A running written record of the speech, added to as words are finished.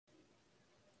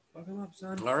Fuck him up,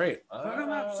 son. All right. Fuck him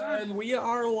up, son. And we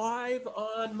are live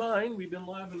on mine. We've been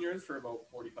live on yours for about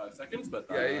 45 seconds, but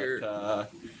Yeah, you're.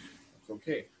 it's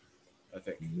okay. I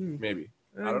think. Maybe.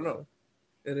 I don't know.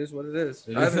 It is what it is.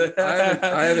 I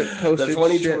haven't posted the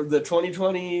 20, shit. The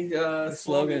 2020 The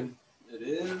slogan. It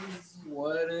is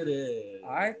what it is.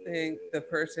 I think the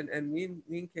person, and me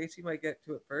and Casey might get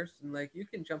to it first, and like you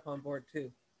can jump on board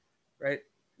too, right?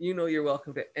 You know you're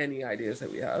welcome to any ideas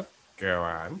that we have. Go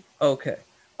on. Okay.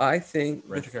 I think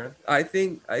Rent a car? I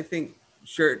think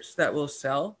shirts that will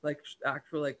sell, like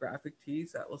actual like graphic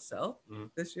tees that will sell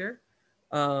this year,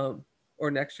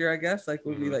 or next year, I guess, like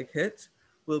will be like hits,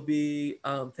 will be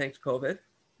thanks COVID,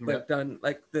 like done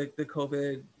like the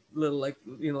COVID little like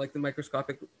like the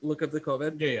microscopic look of the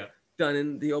COVID, done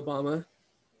in the Obama,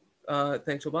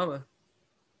 thanks Obama,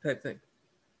 type thing,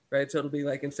 right? So it'll be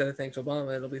like instead of thanks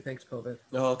Obama, it'll be thanks COVID.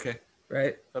 Oh, okay.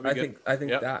 Right. I think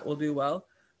that will do well.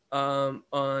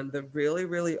 On the really,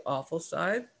 really awful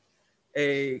side,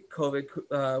 a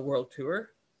COVID world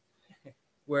tour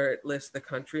where it lists the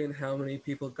country and how many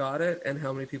people got it and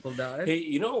how many people died. Hey,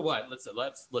 you know what?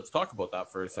 Let's talk about that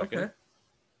for a second. Okay.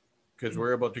 Because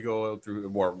we're about to go through,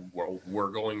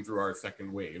 we're going through our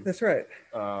second wave. That's right.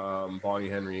 Bonnie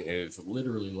Henry is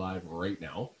literally live right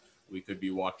now. We could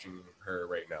be watching her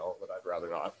right now, but I'd rather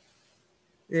not.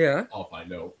 Yeah. I'll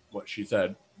find out what she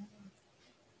said.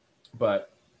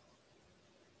 But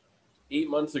 8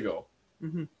 months ago,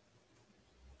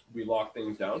 we locked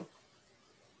things down,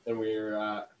 and we were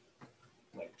at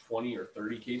like 20 or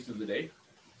 30 cases a day,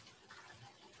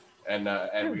 and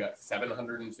we got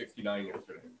 769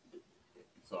 yesterday.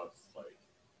 So it's like,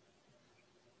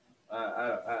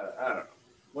 I don't know.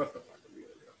 What the fuck are we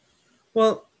gonna do?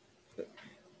 Well,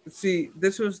 see,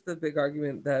 this was the big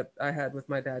argument that I had with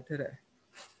my dad today.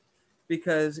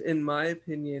 Because in my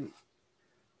opinion,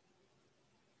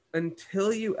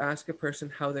 until you ask a person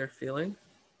how they're feeling,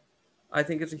 I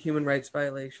think it's a human rights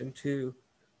violation to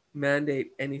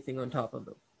mandate anything on top of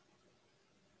them.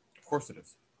 Of course it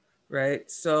is. Right?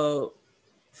 So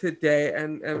today,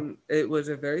 and it was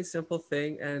a very simple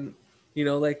thing, and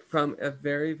like from a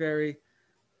very, very,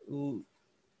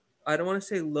 I don't want to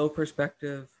say low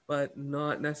perspective, but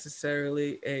not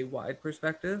necessarily a wide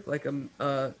perspective, like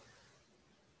a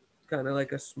kind of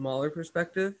like a smaller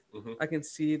perspective. I can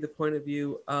see the point of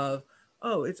view of,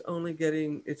 oh, it's only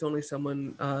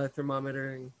someone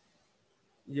thermometering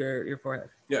your forehead.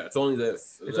 Yeah, it's only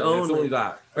this. It's only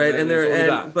that. Right, and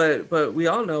but we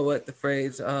all know what the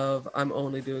phrase of "I'm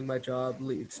only doing my job"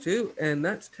 leads to, and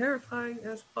that's terrifying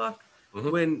as fuck.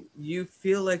 When you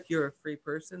feel like you're a free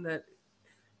person that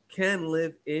can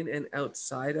live in and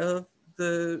outside of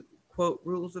the quote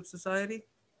rules of society.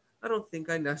 I don't think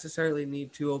I necessarily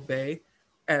need to obey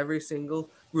every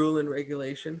single rule and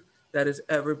regulation that has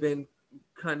ever been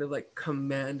kind of like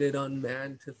commanded on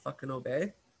man to fucking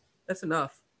obey. That's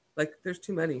enough. Like, there's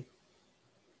too many.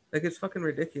 Like, it's fucking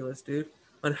ridiculous, dude,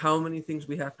 on how many things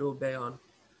we have to obey on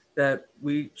that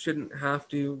we shouldn't have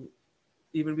to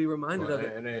even be reminded of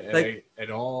it. And like,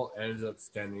 it all ends up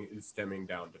stemming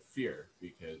down to fear,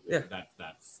 because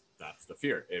that's the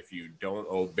fear. If you don't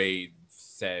obey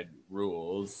said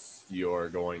rules, you're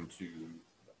going to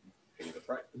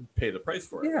pay the price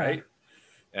for it, right?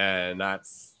 And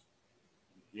that's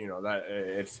that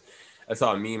it's. I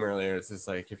saw a meme earlier. It's just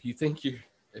like, if you think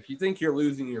you're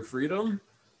losing your freedom,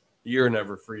 you're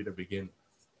never free to begin.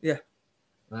 Yeah.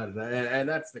 And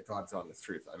that's the God's honest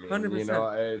truth. I mean,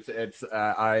 100%. It's like,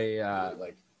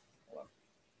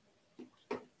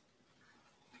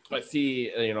 I see,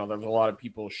 there's a lot of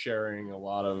people sharing a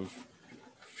lot of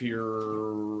fear.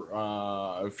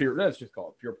 Let's just call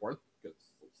it fear porn, because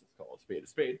let's just call it a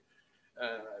spade.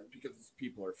 Because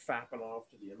people are fapping off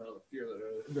to the amount of fear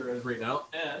that there is right now,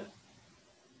 and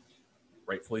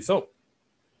rightfully so.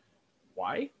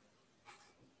 Why?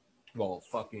 Well,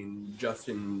 fucking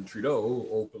Justin Trudeau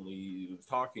openly was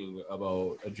talking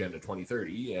about Agenda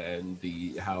 2030 and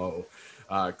how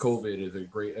COVID is a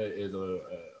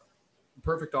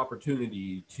perfect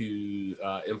opportunity to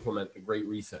implement the Great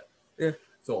Reset. Yeah.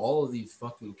 So all of these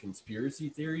fucking conspiracy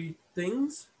theory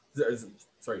things,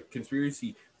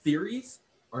 conspiracy theories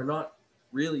are not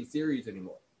really theories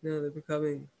anymore. No, they're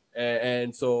becoming.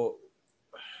 And so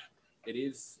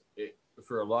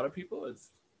for a lot of people, it's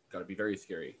got to be very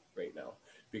scary right now,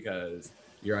 because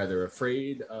you're either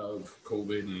afraid of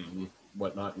COVID and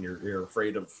whatnot, and you're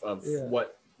afraid of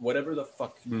whatever the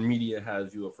fuck media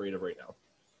has you afraid of right now,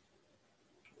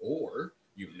 or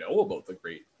you know about the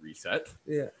Great Reset,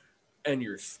 and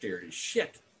you're scared as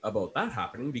shit about that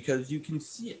happening, because you can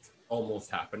see it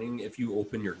almost happening if you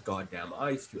open your goddamn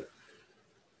eyes to it.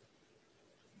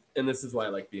 And this is why I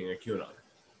like being a QAnon.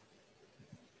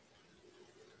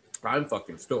 I'm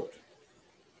fucking stoked.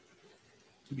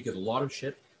 Because a lot of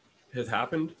shit has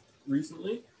happened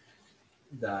recently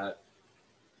that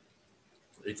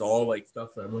it's all like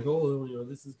stuff that I'm like, oh, you know,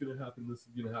 this is going to happen. This is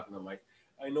going to happen. I'm like,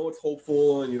 I know it's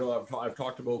hopeful. And, you know, I've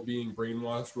talked about being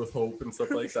brainwashed with hope and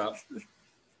stuff like that,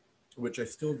 which I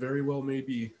still very well may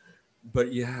be.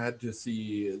 But you had to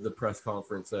see the press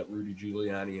conference that Rudy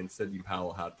Giuliani and Sidney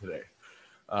Powell had today.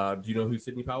 Do you know who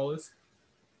Sidney Powell is?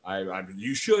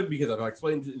 You should, because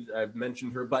I've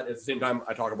mentioned her, but at the same time,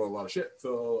 I talk about a lot of shit.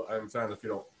 So I'm saying if you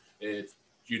don't, do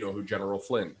you know who General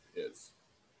Flynn is?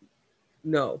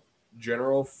 No.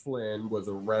 General Flynn was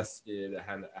arrested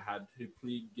and had to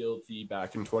plead guilty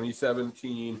back in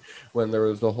 2017 when there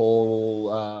was the whole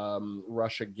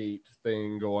Russia Gate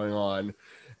thing going on.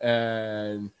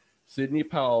 And Sidney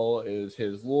Powell is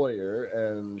his lawyer,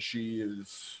 and she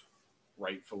is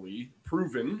rightfully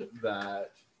proven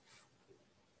that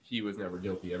he was never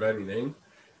guilty of anything.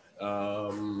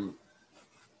 And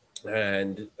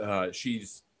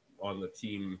she's on the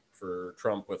team for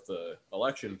Trump with the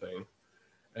election thing.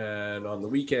 And on the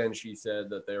weekend, she said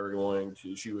that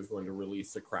she was going to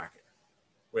release the Kraken,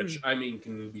 which I mean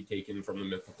can be taken from the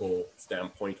mythical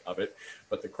standpoint of it.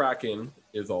 But the Kraken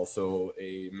is also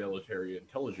a military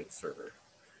intelligence server.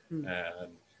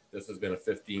 And this has been a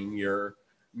 15-year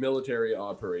military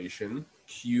operation.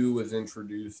 Q was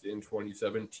introduced in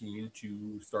 2017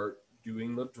 to start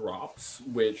doing the drops,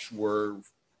 which were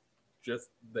just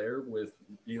there with,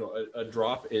 you know, a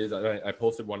drop is, I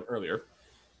posted one earlier.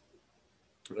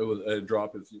 It was a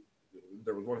drop is,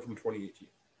 there was one from 2018.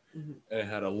 And it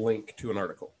had a link to an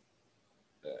article.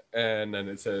 And then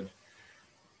it said,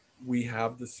 we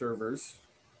have the servers,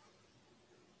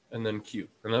 and then Q.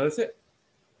 And then that's it.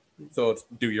 So it's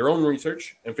do your own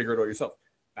research and figure it out yourself.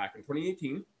 Back in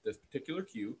 2018, this particular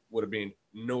Q would have made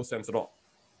no sense at all.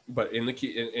 But in the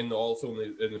Q, in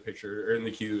the picture, or in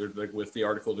the Q, like with the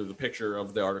article, there's a picture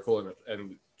of the article,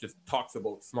 and it just talks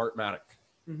about Smartmatic.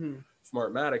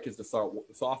 Smartmatic is the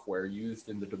software used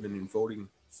in the Dominion voting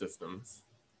systems,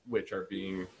 which are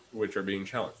being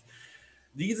challenged.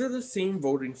 These are the same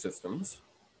voting systems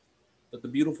that the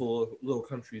beautiful little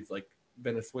countries like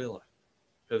Venezuela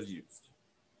has used.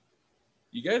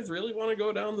 You guys really want to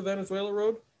go down the Venezuela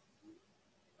road?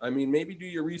 I mean, maybe do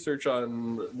your research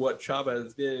on what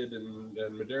Chavez did and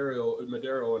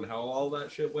Madero and how all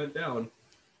that shit went down,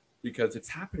 because it's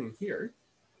happening here.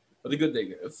 But the good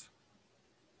thing is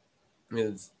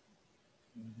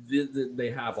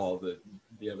they have all the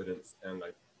evidence, and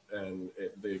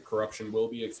the corruption will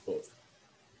be exposed.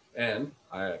 And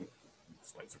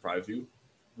this might surprise you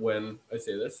when I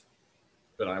say this,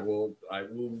 but I will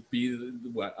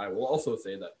also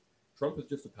say that Trump is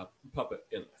just a puppet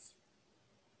in this.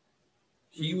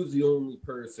 He was the only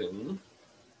person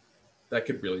that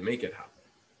could really make it happen.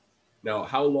 Now,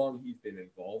 how long he's been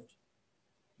involved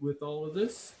with all of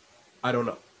this, I don't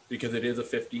know, because it is a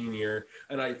 15-year,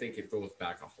 and I think it goes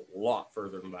back a whole lot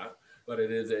further than that. But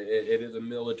it is a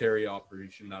military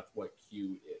operation. That's what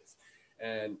Q is,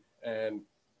 and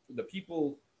the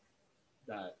people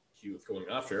that Q is going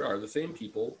after are the same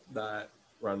people that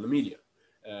run the media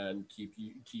and keep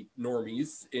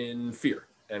normies in fear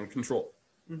and control.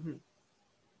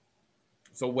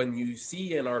 So when you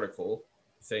see an article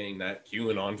saying that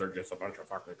QAnons are just a bunch of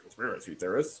fucking conspiracy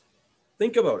theorists,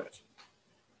 think about it.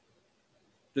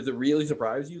 Does it really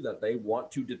surprise you that they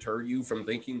want to deter you from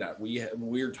thinking that we have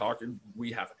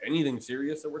anything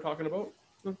serious that we're talking about?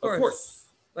 Of course.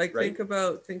 Like, right?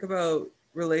 think about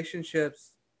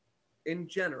relationships in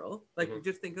general. Like,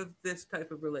 just think of this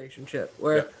type of relationship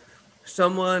where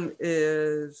someone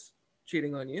is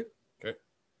cheating on you,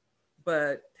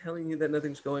 but telling you that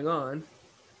nothing's going on,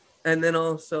 and then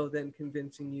also then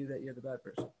convincing you that you're the bad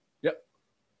person.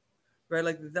 Right?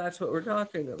 Like, that's what we're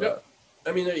talking about.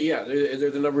 I mean,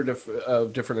 there's a number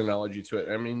of different analogies to it.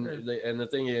 I mean, and the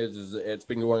thing is it's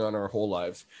been going on our whole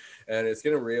lives, and it's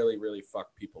going to really, really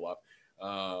fuck people up.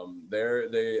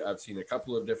 I've seen a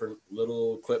couple of different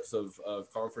little clips of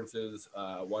conferences.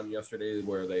 One yesterday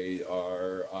where they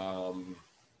are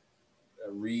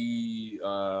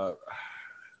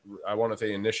I want to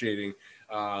say initiating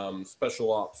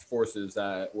special ops forces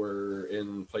that were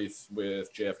in place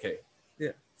with JFK.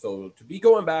 So to be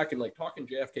going back and like talking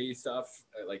JFK stuff,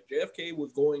 like JFK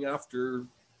was going after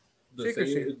the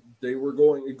same, they were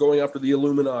going after the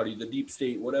Illuminati, the deep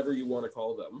state, whatever you want to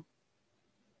call them.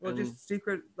 Well, just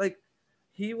secret, like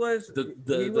he was the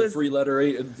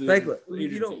 3-letter like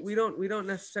we don't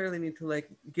necessarily need to like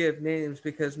give names,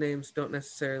 because names don't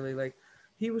necessarily like.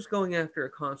 He was going after a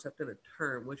concept and a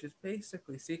term, which is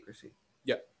basically secrecy.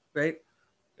 right?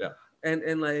 Yeah.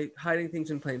 And like hiding things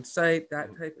in plain sight,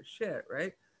 that type of shit,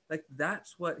 right? Like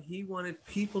that's what he wanted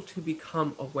people to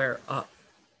become aware of.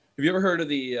 Have you ever heard of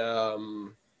the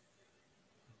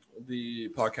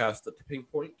podcast The Tipping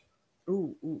Point?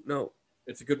 Ooh, no.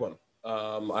 It's a good one.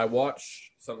 I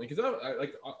watched something because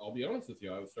I'll be honest with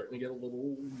you, I was starting to get a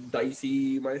little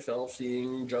dicey myself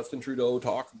seeing Justin Trudeau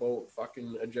talk about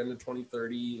fucking Agenda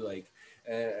 2030, like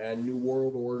and New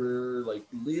World Order, like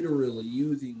literally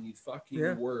using these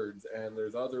fucking words. And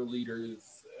there's other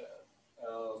leaders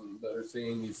that are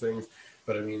saying these things.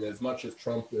 But I mean, as much as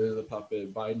Trump is a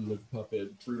puppet, Biden is a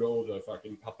puppet, Trudeau is a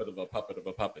fucking puppet of a puppet of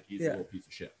a puppet. He's a little piece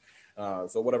of shit.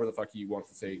 So whatever the fuck he wants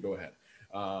to say, go ahead.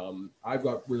 I've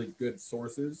got really good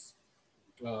sources.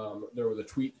 There was a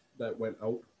tweet that went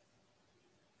out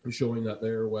showing that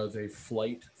there was a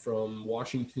flight from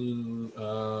Washington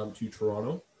to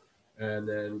Toronto, and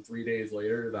then 3 days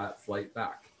later, that flight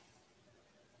back.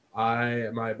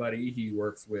 My buddy, he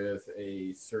works with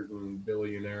a certain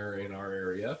billionaire in our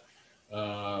area.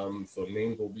 So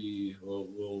names will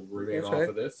remain off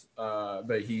of this.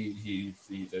 But he's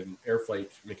an air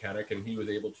flight mechanic, and he was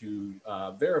able to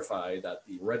verify that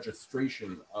the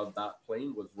registration of that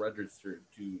plane was registered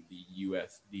to the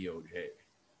U.S. DOJ,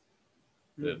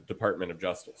 the Department of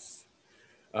Justice.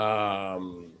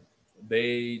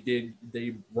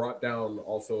 They brought down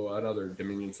also another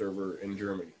Dominion server in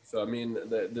Germany. So I mean,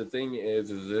 the thing is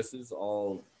this is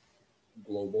all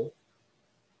global.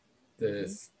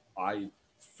 I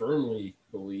firmly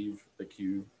believe the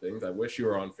Q things. I wish you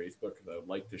were on Facebook because I would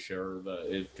like to share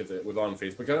because it was on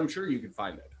Facebook, and I'm sure you can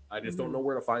find it. I just don't know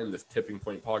where to find this Tipping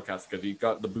Point podcast because he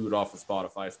got the boot off of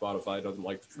Spotify. Spotify doesn't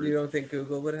like the truth. You don't think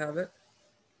Google would have it?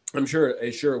 I'm sure.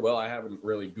 Well, I haven't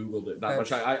really Googled it that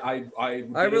much.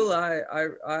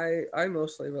 I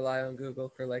mostly rely on Google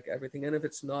for like everything, and if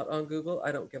it's not on Google,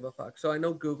 I don't give a fuck. So I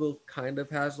know Google kind of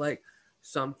has like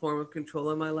some form of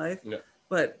control in my life,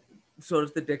 but so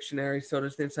does the dictionary, so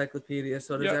does the encyclopedia,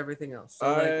 so does everything else.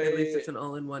 So like at least it's an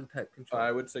all-in-one type control.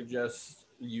 I would suggest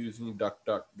using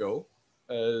DuckDuckGo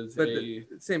as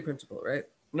same principle, right?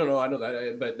 No, I know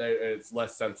that, but it's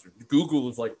less censored. Google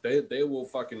is like they will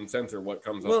fucking censor what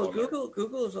comes up. Well,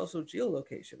 Google is also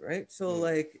geolocation, right? So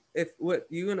like if what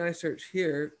you and I search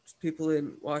here, people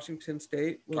in Washington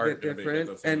State will get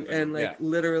different, and like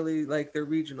literally like they're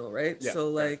regional, right? Yeah, so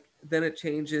like then it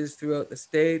changes throughout the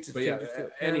states. It changes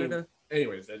throughout Canada.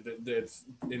 Anyways, it's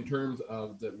in terms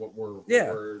of what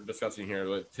we're discussing here,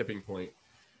 like Tipping Point.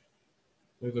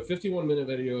 There's a 51-minute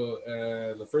video,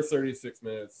 and the first 36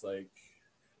 minutes, like.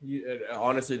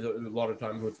 Honestly, a lot of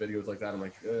times with videos like that, I'm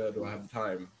like, do I have the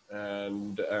time?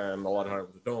 And a lot of times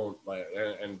I don't.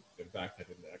 And in fact, I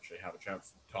didn't actually have a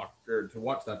chance to talk or to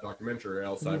watch that documentary.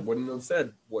 Else I wouldn't have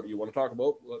said, "What do you want to talk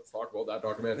about? Let's talk about that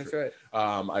documentary." That's right.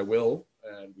 I will,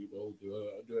 and we will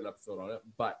do an episode on it.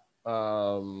 But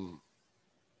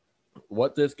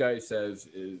what this guy says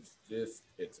is just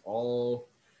it's all.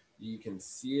 You can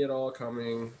see it all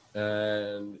coming,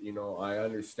 and I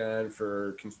understand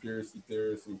for conspiracy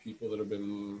theorists and people that have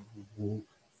been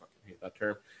fucking hate that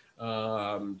term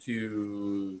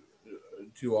to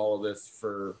all of this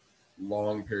for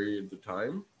long periods of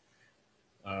time.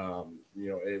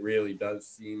 It really does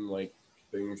seem like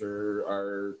things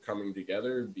are coming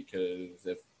together because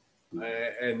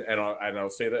I'll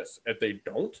say this: if they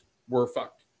don't, we're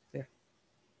fucked. Yeah,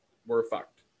 we're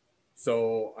fucked.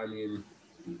 So I mean.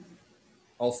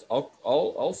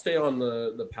 I'll stay on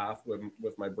the path with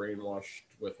my brainwashed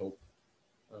with hope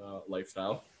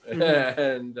lifestyle,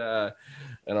 and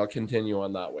I'll continue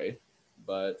on that way.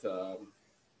 But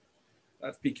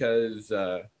that's because,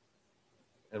 and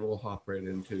we'll hop right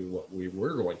into what we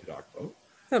were going to talk about.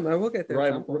 Yeah, man, we'll get there.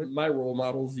 My role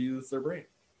models use their brain,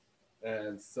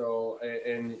 and so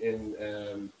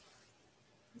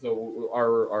so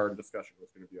our discussion was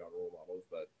going to be on role models,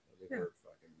 but I think we're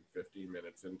 15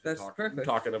 minutes into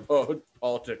talking about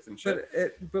politics and shit.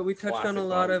 But we touched on a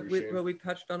lot of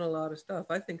stuff.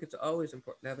 I think it's always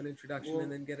important to have an introduction and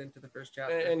then get into the first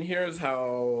chapter. And here's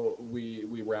how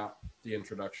we wrap the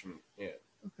introduction in.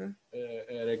 Okay.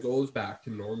 And it goes back to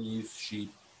normies,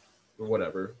 sheep,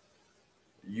 whatever.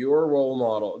 Your role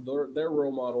model, their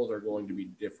role models are going to be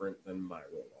different than my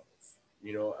role models.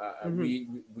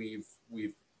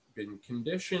 We've been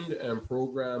conditioned and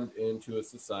programmed into a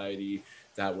society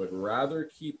that would rather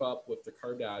keep up with the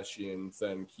Kardashians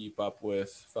than keep up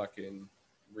with fucking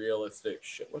realistic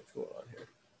shit. What's going on here?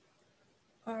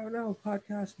 Oh no,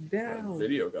 podcast down. That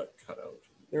video got cut out.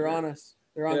 They're on us.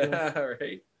 They're on us.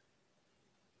 Right?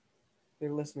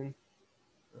 They're listening.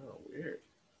 Oh, weird.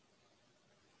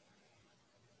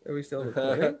 Are we still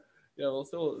recording? Yeah, well,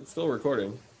 still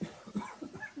recording.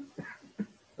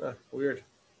 Weird.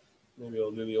 Maybe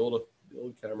I'll do the old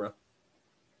camera.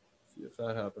 See if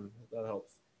that happens. If that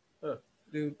helps.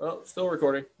 Dude, Well, still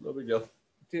recording. No big deal.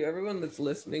 to everyone that's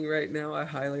listening right now, I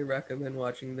highly recommend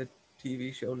watching the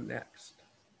TV show Next.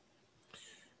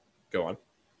 Go on.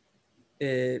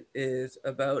 It is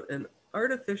about an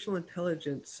artificial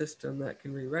intelligence system that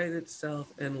can rewrite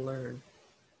itself and learn.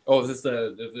 Oh, is this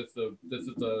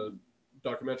the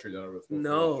documentary that I was supposed to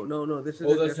watch? No. This is Oh, a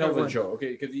that's different television one. show.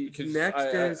 Okay, because Next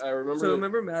is I remember. so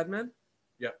remember Mad Men?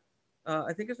 Yeah.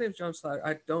 I think his name's John Slater.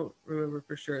 I don't remember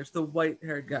for sure. It's the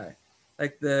white-haired guy,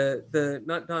 like the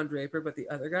not Don Draper, but the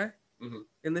other guy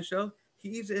in the show.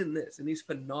 He's in this, and he's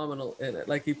phenomenal in it.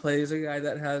 Like he plays a guy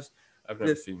that has. I've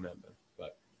never seen Mad Men,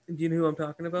 but do you know who I'm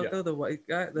talking about Yeah. though? The white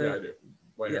guy. yeah, I do.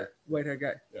 White-haired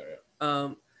guy. Yeah.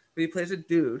 But he plays a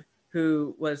dude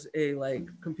who was a like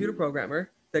computer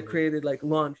programmer that created like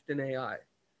launched an AI,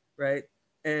 right?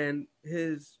 And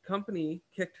his company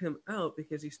kicked him out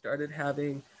because he started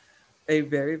having a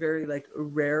very, very like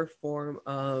rare form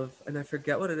of, and I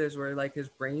forget what it is, where like his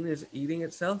brain is eating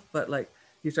itself, but like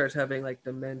he starts having like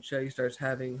dementia, he starts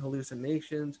having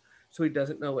hallucinations, so he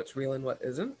doesn't know what's real and what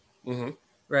isn't,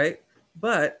 right?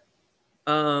 But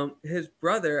his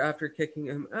brother, after kicking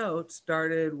him out,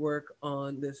 started work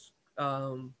on this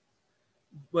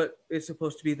what is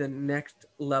supposed to be the next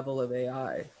level of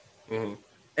AI.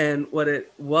 And what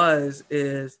it was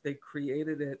is they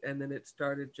created it, and then it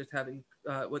started just having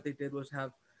what they did was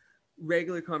have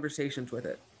regular conversations with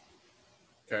it.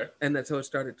 Okay. And that's how it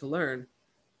started to learn.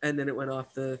 And then it went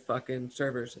off the fucking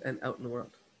servers and out in the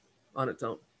world on its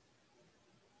own.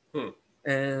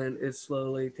 And is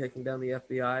slowly taking down the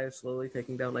FBI, is slowly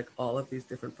taking down like all of these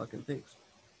different fucking things.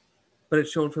 But it's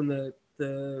shown from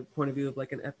the point of view of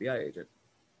like an FBI agent.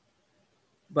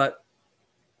 But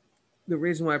the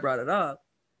reason why I brought it up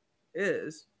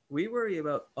is we worry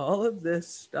about all of this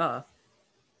stuff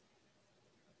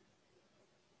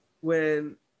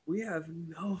when we have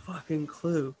no fucking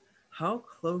clue how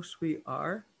close we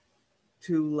are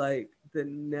to like the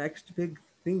next big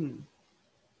thing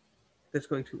that's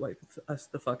going to wipe us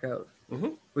the fuck out,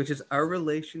 which is our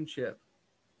relationship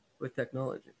with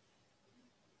technology.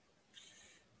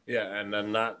 Yeah, and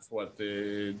then that's what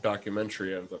the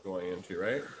documentary ends up going into,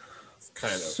 right?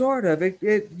 Kind of. Sort of.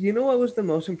 It you know what was the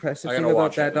most impressive thing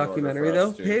about that documentary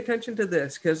though? Pay attention to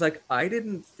this, because like I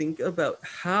didn't think about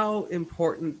how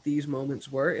important these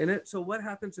moments were in it. So what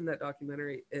happens in that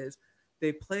documentary is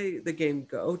they play the game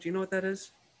Go. Do you know what that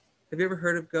is? Have you ever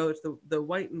heard of Go? It's the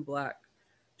white and black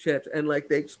chips, and like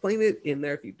they explain it in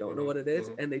there if you don't know what it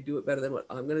is, and they do it better than what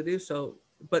I'm gonna do. So,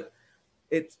 but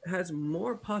it has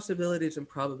more possibilities and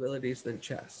probabilities than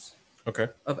chess. Okay.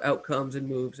 Of outcomes and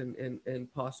moves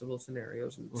and possible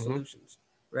scenarios and solutions,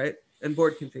 right? And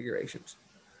board configurations.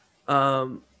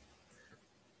 So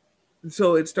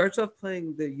it starts off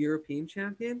playing the European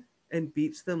champion and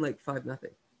beats them like 5-0.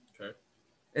 Okay.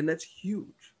 And that's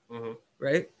huge,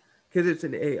 right? Because it's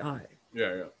an AI.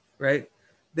 Yeah. Right?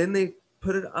 Then they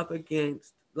put it up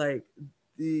against like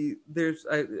there's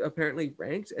apparently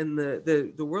ranks, and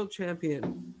the world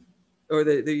champion or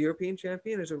the European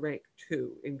champion is a rank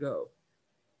 2 in Go.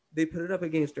 They put it up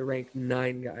against a rank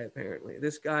 9 guy, apparently.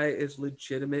 This guy is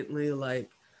legitimately like,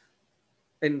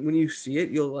 and when you see it,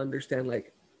 you'll understand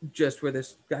like just where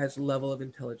this guy's level of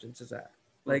intelligence is at.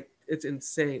 Like it's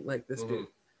insane, like this dude,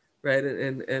 right?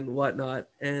 And whatnot.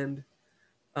 And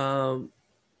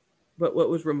but what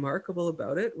was remarkable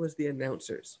about it was the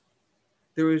announcers.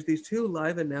 There was these 2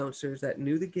 live announcers that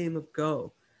knew the game of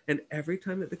Go, and every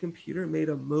time that the computer made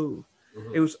a move,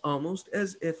 it was almost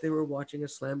as if they were watching a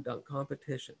slam dunk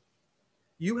competition.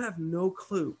 You have no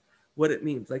clue what it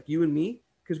means. Like you and me,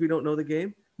 because we don't know the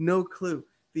game, no clue.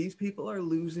 These people are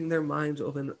losing their minds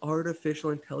over an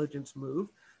artificial intelligence move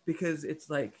because it's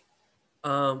like,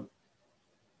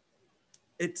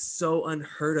 it's so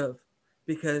unheard of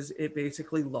because it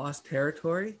basically lost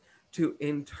territory to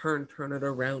in turn turn it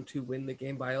around to win the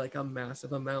game by like a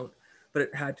massive amount. But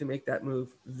it had to make that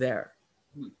move there.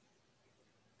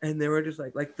 And they were just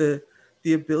like the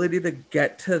ability to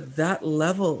get to that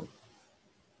level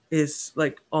is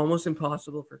like almost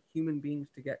impossible for human beings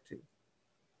to get to.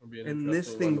 And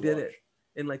this thing did it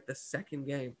in like the second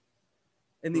game.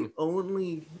 And the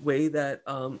only way that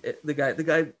the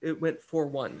guy it went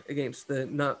 4-1 against the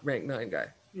not ranked 9 guy.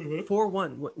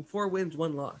 4-1, 4 wins,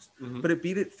 1 loss. But it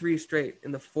beat it 3 straight.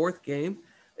 In the 4th game,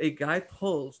 a guy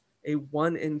pulls a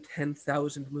 1 in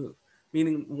 10,000 move.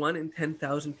 Meaning 1 in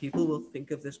 10,000 people will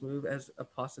think of this move as a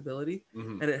possibility,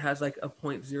 and it has like a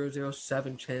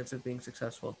 0.007 chance of being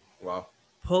successful. Wow.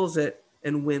 Pulls it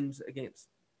and wins against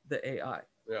the AI.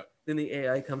 Yeah. Then the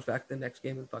AI comes back the next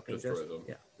game and fucking Destroy just them.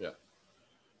 yeah.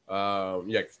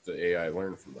 Yeah, 'cause the AI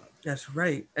learned from that. That's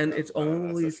right, and it's That's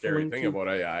only the scary going thing to about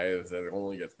AI is that it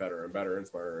only gets better and better and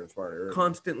smarter and smarter.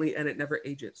 constantly, and it never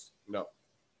ages. No.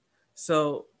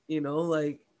 So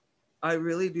like, I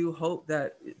really do hope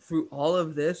that through all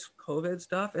of this COVID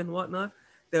stuff and whatnot,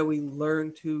 that we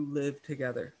learn to live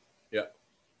together. Yeah.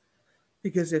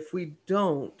 Because if we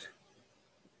don't,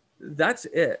 that's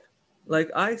it.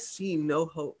 Like, I see no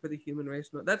hope for the human race.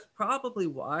 That's probably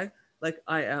why, like,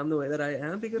 I am the way that I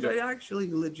am, because I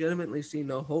actually legitimately see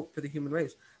no hope for the human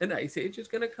race. An ice age is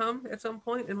going to come at some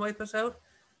point and wipe us out.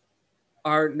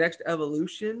 Our next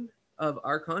evolution of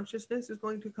our consciousness is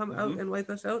going to come out and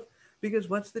wipe us out. Because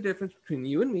what's the difference between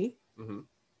you and me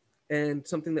and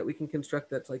something that we can construct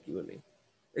that's like you and me?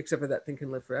 Except for that thing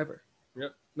can live forever.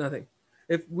 Yep. Nothing.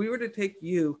 If we were to take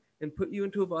you and put you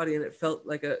into a body and it felt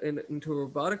like into a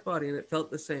robotic body and it felt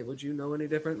the same, would you know any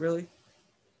different, really?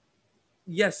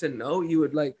 Yes and no. You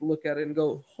would like look at it and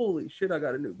go, holy shit, I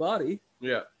got a new body.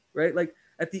 Yeah. Right? Like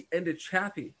at the end of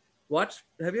Chappie.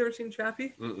 Have you ever seen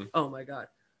Chappie? Mm-mm. Oh my God.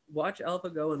 Watch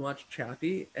AlphaGo and watch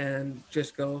Chappie and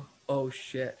just go, oh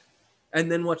shit. And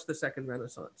then watch the second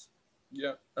renaissance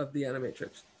of the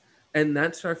Animatrix. And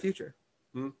that's our future.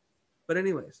 But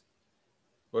anyways.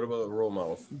 What about the role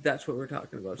models? That's what we're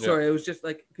talking about. Sorry, it was just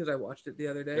like because I watched it the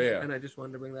other day and I just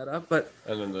wanted to bring that up. But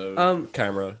and then the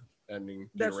camera ending.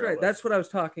 That's right. That's what I was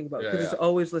talking about because it's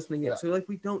always listening in. Yeah. So like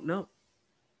we don't know,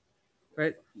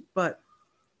 right? But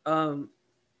the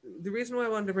reason why I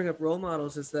wanted to bring up role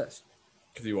models is this.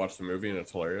 Because you watched the movie and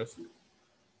it's hilarious.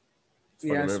 It's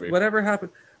yes. movie. Whatever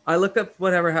happened. I looked up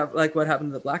whatever happened. Like what happened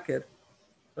to the black kid.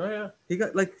 Oh yeah. He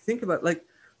got like think about like,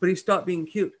 but he stopped being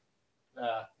cute.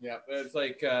 Yeah, it's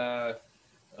like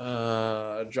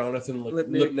Jonathan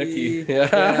Lipnicki.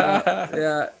 Yeah.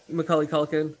 Yeah. Macaulay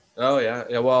Culkin. Oh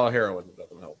yeah. Well, heroin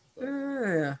doesn't help. So.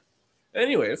 Yeah.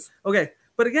 Anyways. Okay,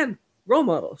 but again, role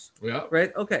models. Yeah.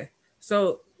 Right. Okay.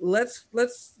 So let's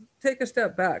take a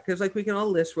step back because like we can all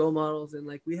list role models and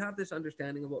like we have this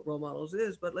understanding of what role models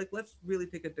is, but like let's really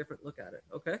take a different look at it.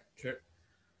 Okay. Sure.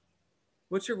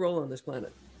 What's your role on this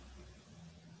planet?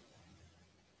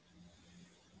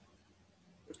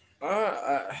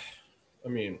 I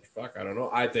mean, fuck, I don't know.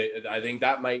 I think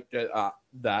that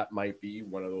might be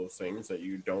one of those things that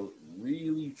you don't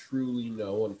really truly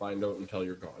know and find out until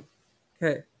you're gone.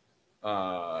 Okay.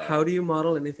 How do you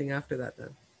model anything after that then?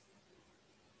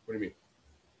 What do you mean?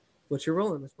 What's your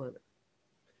role on this planet?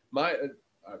 You didn't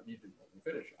let me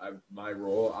finish. My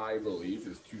role, I believe,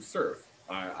 is to serve.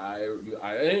 I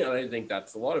think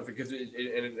that's a lot of it because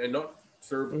and not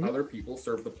serve other people,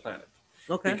 serve the planet.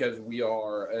 Okay. Because we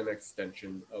are an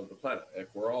extension of the planet.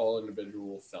 If we're all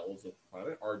individual cells of the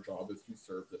planet, our job is to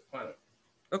serve this planet.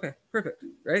 Okay, perfect.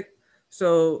 Right?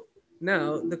 So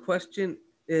now the question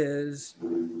is,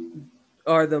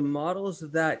 are the models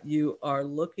that you are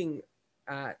looking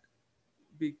at,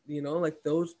 like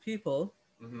those people?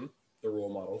 Mm-hmm. The role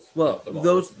models. Well,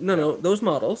 those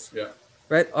models. Yeah.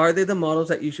 Right? Are they the models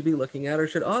that you should be looking at, or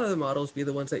should all other models be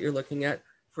the ones that you're looking at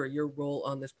for your role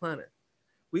on this planet?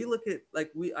 We look at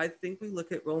I think we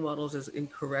look at role models as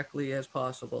incorrectly as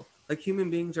possible. Like human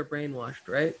beings are brainwashed,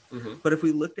 right? Mm-hmm. But if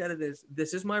we looked at it as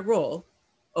this is my role,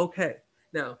 okay.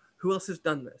 Now, who else has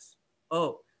done this?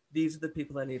 Oh, these are the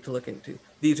people I need to look into.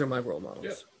 These are my role models.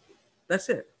 Yeah. That's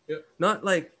it. Yeah. Not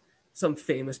like some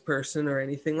famous person or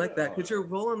anything like that. Because your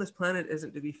role on this planet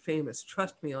isn't to be famous.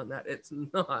 Trust me on that. It's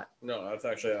not. No, that's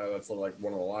actually like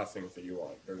one of the last things that you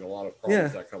want. There's a lot of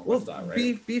problems that come with that,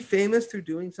 right? Be famous through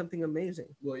doing something amazing.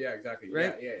 Well, yeah, exactly.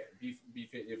 Right? Yeah.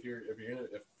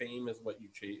 If fame is what you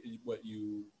chase, what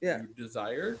you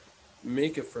desire,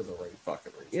 make it for the right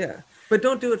fucking reason. Yeah, but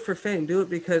don't do it for fame. Do it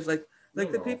because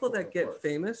the people that get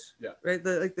famous, right?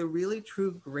 The really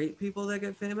true great people that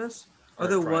get famous are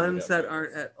the ones that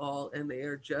aren't at all, and they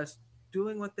are just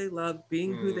doing what they love,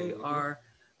 being who they are,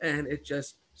 and it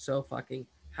just so fucking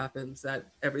happens that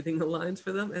everything aligns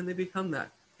for them, and they become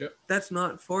that. Yep. That's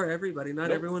not for everybody. Not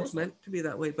everyone's meant to be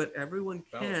that way, but everyone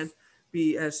can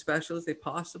be as special as they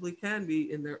possibly can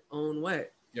be in their own way.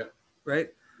 Yeah.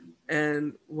 Right?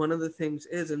 And one of the things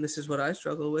is, and this is what I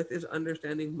struggle with, is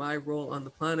understanding my role on the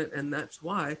planet, and that's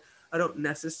why I don't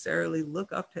necessarily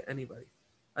look up to anybody.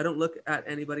 I don't look at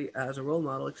anybody as a role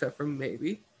model except for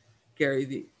maybe Gary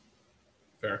Vee.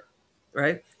 Fair.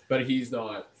 Right? But he's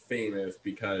not famous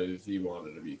because he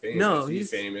wanted to be famous. No, he's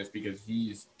famous because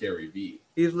he's Gary Vee.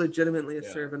 He's legitimately a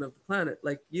servant of the planet,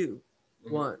 like you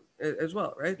want as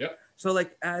well, right? Yeah. So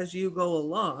as you go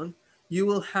along, you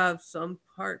will have some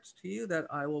parts to you that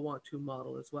I will want to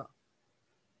model as well.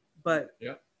 But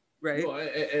right? No,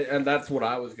 and that's what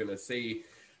I was gonna say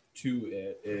to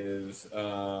it is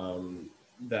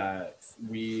that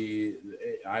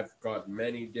I've got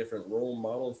many different role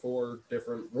models for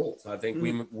different roles. I think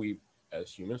we as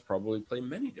humans probably play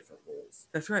many different roles.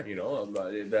 That's right. You know,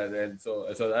 and so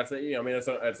that's a, I mean,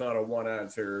 it's not a one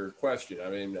answer question. I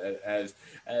mean, as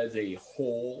a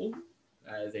whole,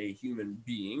 as a human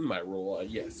being, my role,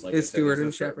 yes, like Is I said, steward is and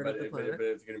a shepherd of the planet. but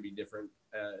it's going to be different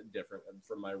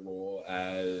from my role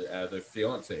as a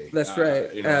fiance. That's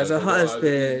right. You know, As a husband,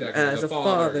 exactly, as a Yeah,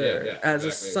 father, yeah, as a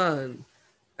exactly. son,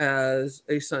 as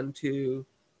a son to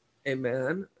a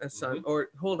man, a son, or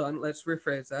hold on, let's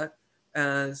rephrase that,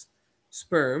 as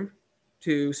sperm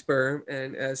to sperm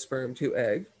and as sperm to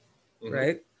egg,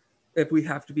 right? If we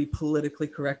have to be politically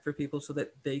correct for people so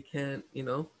that they can't,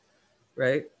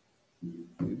 right?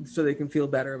 So they can feel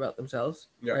better about themselves,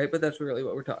 Yeah. right? But that's really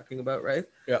what we're talking about, right?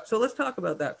 Yeah. So let's talk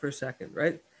about that for a second,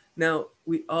 right? Now,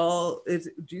 do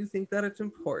you think that it's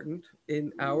important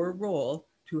in our role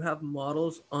to have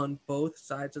models on both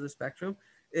sides of the spectrum?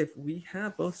 If we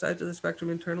have both sides of the spectrum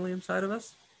internally inside of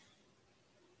us,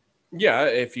 Yeah,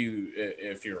 if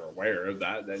you're aware of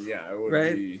that, then yeah, it would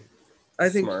right? be I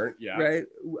think smart. Yeah. right.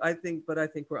 But I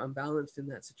think we're unbalanced in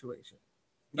that situation,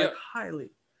 like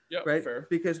highly, Yeah. right? Fair.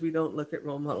 Because we don't look at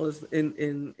role models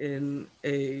in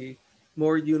a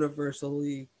more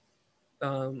universally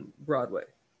broad way,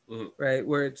 right?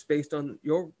 Where it's based on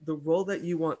the role that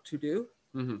you want to do.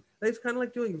 It's kind of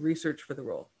like doing research for the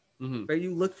role, right?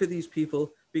 You look for these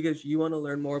people because you want to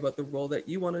learn more about the role that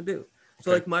you want to do. So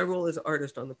like my role is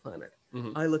artist on the planet.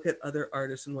 I look at other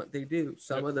artists and what they do.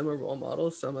 Some of them are role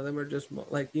models. Some of them are just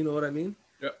like, you know what I mean?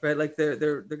 Yep. Right? Like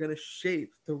they're going to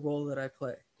shape the role that I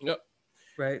play. Yep.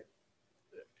 Right.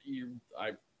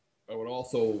 I would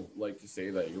also like to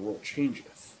say that your role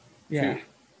changes. Yeah. Too.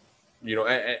 You know,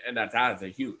 and that's as a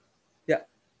human. Yeah.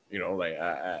 You know, like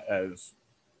as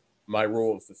my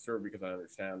role is to serve because I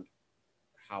understand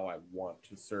how I want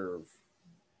to serve.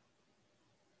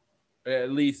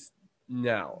 At least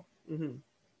now.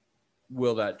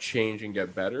 Will that change and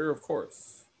get better? Of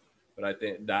course, but I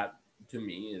think that to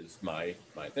me is my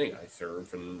thing. I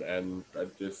serve and I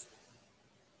just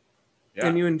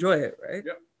and you enjoy it, right?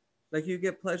 Yep. Like you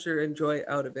get pleasure and joy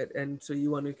out of it, and so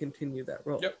you want to continue that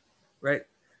role. Yep. Right.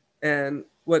 And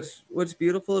what's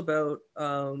beautiful about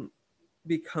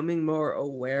becoming more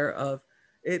aware of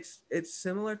it's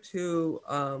similar to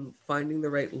finding the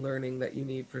right learning that you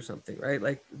need for something, right?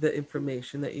 Like the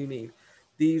information that you need.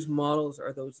 These models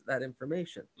are that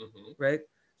information, right?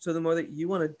 So the more that you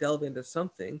want to delve into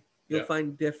something, you'll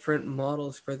find different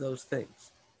models for those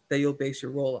things that you'll base your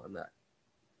role on that,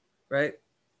 right?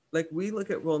 Like we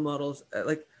look at role models,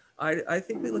 like I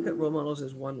think we look at role models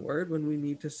as one word when we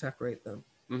need to separate them,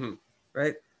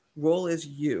 right? Role is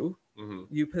you,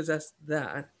 you possess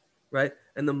that, right?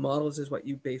 And the models is what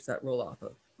you base that role off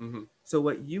of. So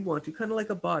what you want to, kind of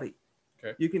like a body.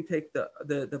 Okay. You can take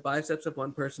the biceps of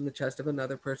one person, the chest of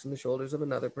another person, the shoulders of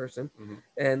another person,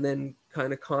 and then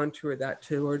kind of contour that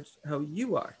towards how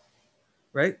you are,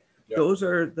 right? Yep. Those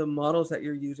are the models that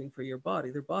you're using for your body.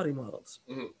 They're body models,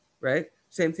 right?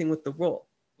 Same thing with the role,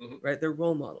 right? They're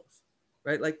role models,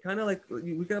 right? Like kind of like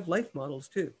we could have life models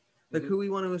too, like who we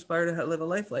want to aspire to live a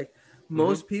life like.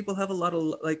 Most people have a lot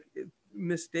of like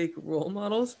mistake role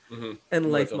models and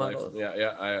life models.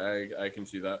 I can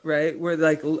see that. Right, where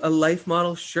like a life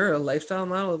model, sure, a lifestyle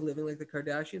model of living like the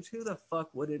Kardashians. Who the fuck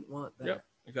wouldn't want that? Yeah,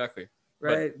 exactly.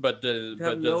 Right, but does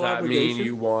that mean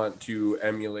you want to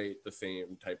emulate the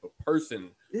same type of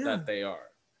person that they are?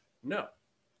 No.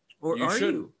 Or you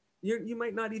shouldn't. You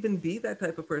might not even be that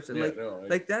type of person.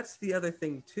 Like that's the other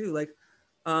thing too. Like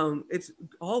it's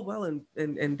all well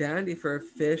and dandy for a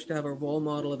fish to have a role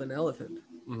model of an elephant.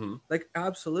 Like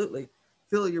absolutely,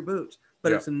 fill your boots,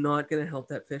 but it's not going to help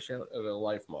that fish out as a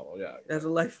life model. As a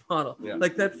life model,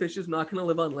 like that fish is not going to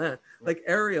live on land. Like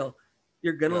Ariel,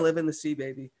 you're going to live in the sea,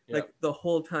 baby. Like the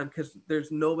whole time, because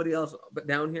there's nobody else but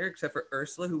down here except for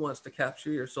Ursula who wants to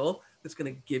capture your soul. That's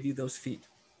going to give you those feet.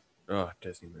 Oh,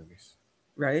 Disney movies,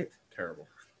 right? Terrible.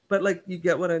 But like, you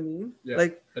get what I mean? Yeah,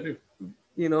 like I do.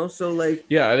 You know, so like,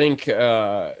 yeah, I think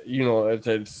you know,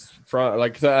 it's from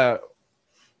like that.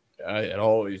 It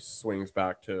always swings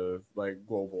back to like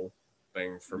global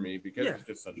things for me because it's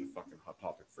just such a fucking hot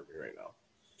topic for me right now.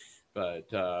 But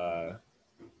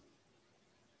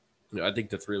you know, I think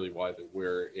that's really why that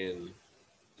we're in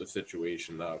the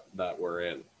situation that we're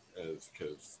in, is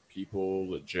because people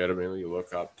legitimately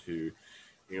look up to,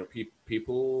 you know,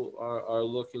 people are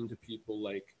looking to people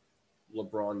like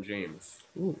LeBron James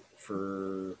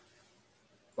for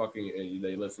fucking.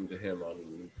 They listen to him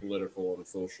on political and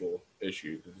social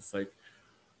issues. It's like,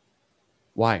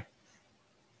 Why?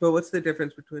 But what's the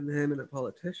difference between him and a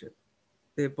politician?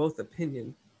 They have both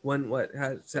opinion. One what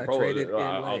has saturated in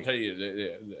I'll like tell you,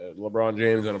 LeBron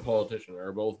James and a politician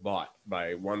are both bought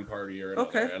by one party or another,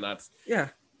 okay, and that's yeah,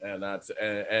 the,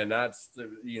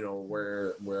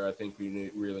 where I think we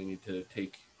really need to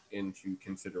take into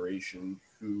consideration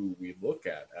who we look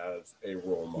at as a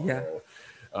role model.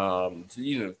 So,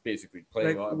 basically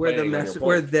playing like on where the playing on your message, point.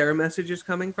 where their message is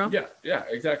coming from. Yeah,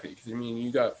 exactly. Because I mean,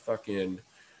 you got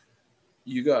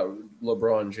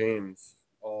LeBron James,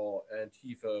 all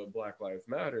Antifa, Black Lives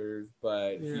Matters,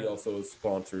 but he also is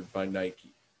sponsored by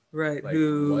Nike. Right, Like,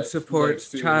 who what?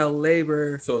 supports Like, child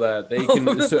labor, so that they all can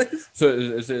over the so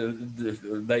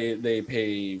they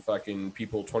pay fucking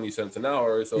people 20 cents an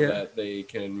hour so that they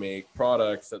can make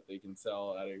products that they can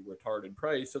sell at a retarded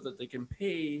price so that they can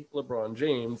pay LeBron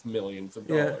James millions of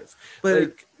dollars. But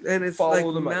like, and it's like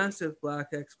massive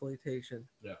black exploitation.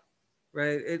 Yeah.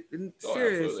 Right. It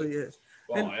seriously is.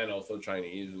 Well, and also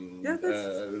Chinese, and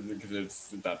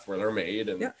because that's where they're made,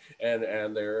 and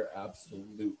they're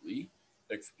absolutely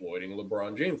exploiting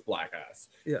LeBron James' black ass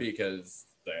because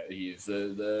he's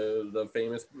the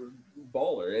famous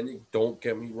baller. And don't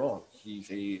get me wrong, he's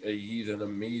an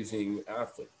amazing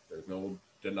athlete. There's no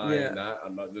denying that.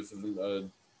 I'm not. This isn't a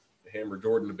him or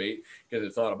Jordan debate because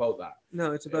it's not about that.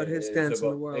 No, it's about his stance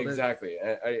in the world. Exactly.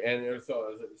 And it's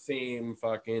the same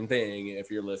fucking thing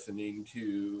if you're listening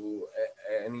to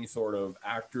any sort of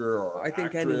actor or I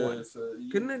think actress.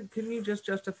 Anyone. Couldn't you just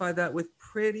justify that with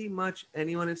pretty much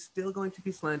anyone is still going to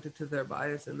be slanted to their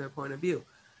bias and their point of view.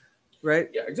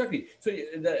 Right? Yeah, exactly. So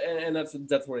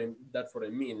that's what I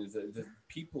mean is that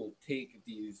people take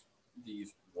these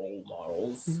role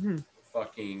models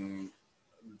fucking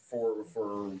for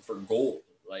gold.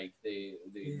 Like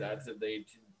that's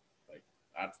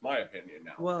my opinion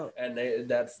now. Well, and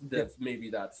maybe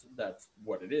that's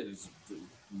what it is.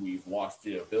 We've lost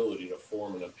the ability to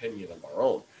form an opinion of our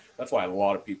own. That's why a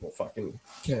lot of people fucking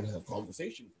can't have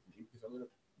conversations with me because I'm going to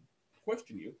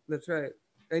question you. That's right.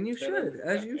 And you should,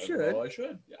 as you should. Well, I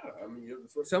should. Yeah, I mean,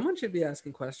 someone should be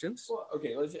asking questions. Well,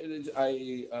 okay.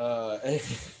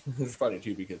 It's funny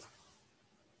too because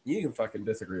you can fucking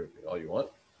disagree with me all you want,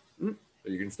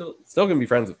 but you can still gonna be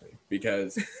friends with me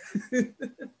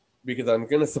because I'm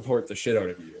gonna support the shit out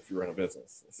of you if you run a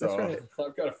business. So that's right.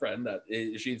 I've got a friend that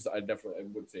I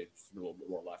would say it's a little bit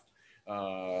more left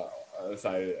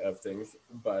side of things,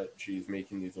 but she's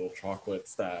making these little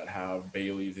chocolates that have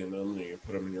Baileys in them, and you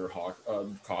put them in your hot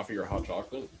coffee or hot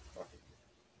chocolate,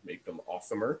 make them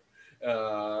awesomer.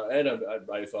 And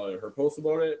I saw her post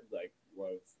about it. Like,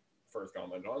 was first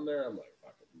comment on there. I'm like,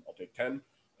 I'll take 10,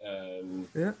 and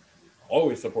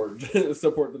always support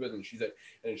the business. She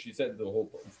said the whole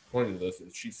point of this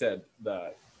is she said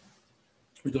that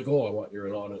he's like, oh, I want your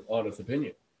honest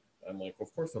opinion. I'm like,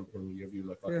 of course I'm going to give you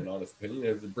my fucking honest opinion.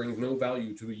 It brings no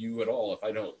value to you at all if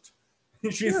I don't.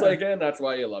 She's like, and that's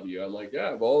why I love you. I'm like,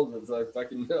 yeah, well, it's like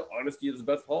fucking honesty is the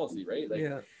best policy, right?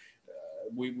 Like,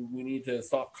 we need to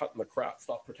stop cutting the crap,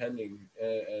 stop pretending,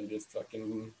 and just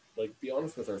fucking like be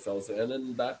honest with ourselves. And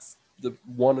then that's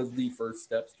one of the first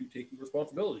steps to taking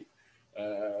responsibility.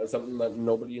 Something that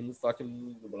nobody in the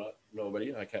fucking, well, not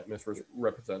nobody, I can't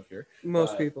misrepresent here.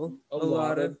 Most people, a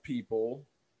lot of people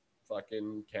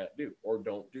fucking can't do or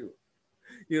don't do.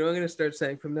 You know what I'm going to start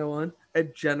saying from now on? A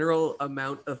general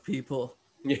amount of people.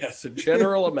 Yes, a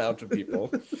general amount of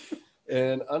people.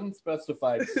 An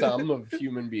unspecified sum of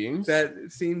human beings. That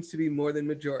seems to be more than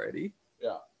majority.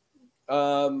 Yeah.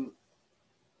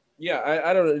 Yeah,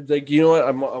 I don't know. Like, you know what?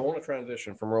 I want to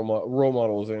transition from role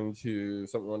models into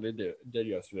something I did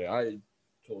yesterday. I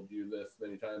told you this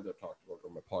many times. I've talked about it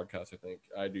on my podcast, I think.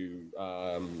 I do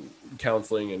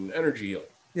counseling and energy healing.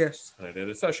 Yes. And I did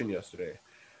a session yesterday.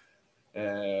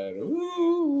 And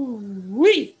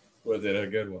wee, was it a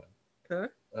good one?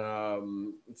 Okay.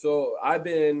 So I've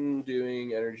been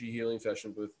doing energy healing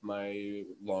sessions with my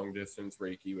long distance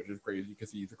Reiki, which is crazy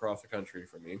because he's across the country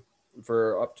from me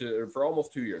for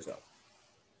almost 2 years now.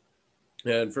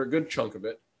 And for a good chunk of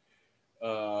it,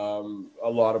 a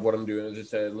lot of what I'm doing is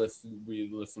just we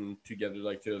listen together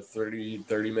like to a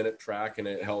 30-minute track, and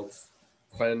it helps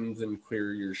cleanse and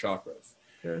clear your chakras.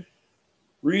 Okay.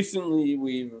 Recently,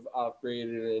 we've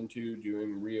upgraded into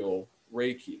doing real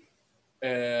Reiki.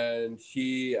 And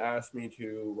he asked me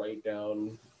to write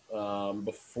down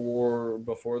before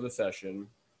the session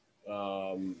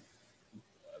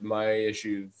my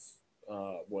issues,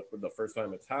 what the first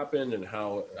time it's happened, and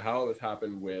how it's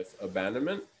happened with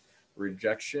abandonment,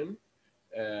 rejection,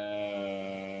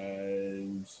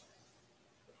 and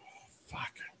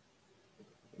fuck,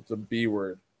 it's a B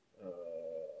word. I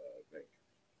think.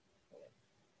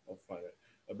 I'll find it.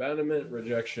 abandonment,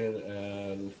 rejection,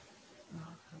 and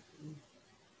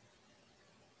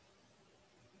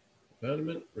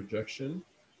abandonment, rejection,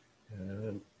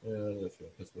 and that's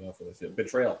gonna piss me off when I say it.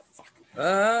 Betrayal. Fuck.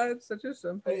 It's such a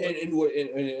simple. And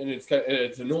it's kind of,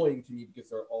 it's annoying to me because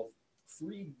they're all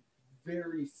three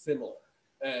very similar,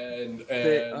 and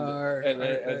They are,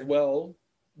 as well,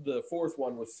 the fourth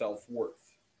one was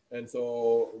self-worth, and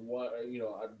so what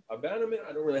abandonment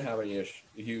I don't really have any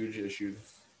huge issues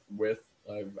with.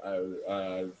 I'm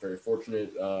very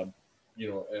fortunate,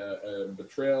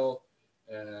 betrayal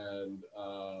and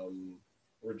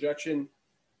rejection.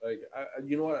 Like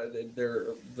you know what,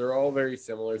 they're all very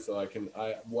similar. So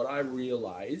what I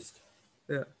realized,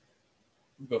 yeah,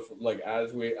 before, like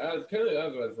as I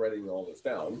was writing all this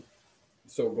down,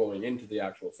 so going into the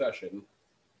actual session,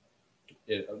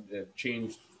 it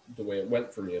changed the way it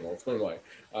went for me, and I'll explain why.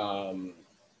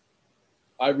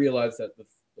 I realized that the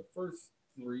first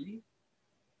three,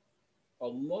 a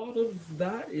lot of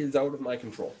that is out of my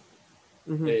control.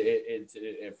 Mm-hmm.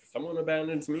 If someone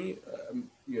abandons me, and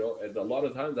a lot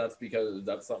of times that's because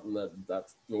that's something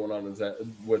that's going on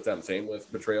with them. Same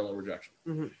with betrayal and rejection.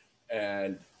 Mm-hmm.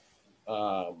 And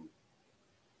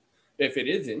if it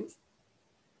isn't,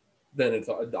 then it's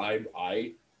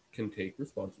I can take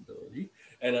responsibility,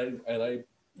 and I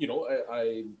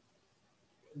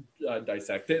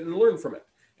dissect it and learn from it,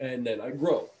 and then I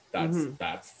grow. That's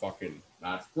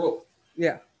growth.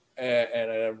 Yeah.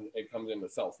 And it comes into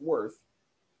self-worth.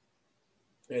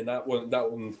 And that one's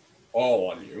all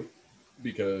on you,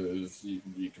 because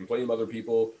you can blame other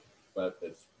people, but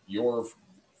it's your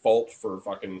fault for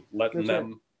fucking letting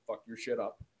them fuck your shit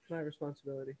up. My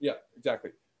responsibility. Yeah,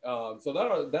 exactly. So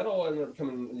that all ended up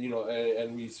coming,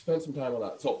 and we spent some time on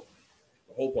that. So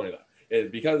the whole point of that is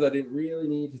because I didn't really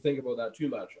need to think about that too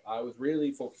much. I was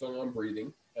really focusing on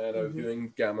breathing, and I was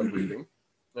doing gamma breathing,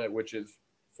 which is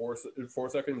 4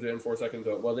 seconds in, 4 seconds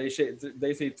out. Well, they say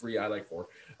 3. I like 4.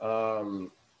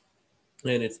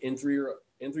 And it's in through your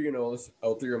nose,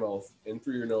 out through your mouth, in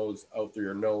through your nose, out through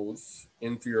your nose,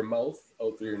 in through your mouth,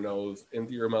 out through your nose, in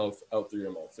through your mouth, out through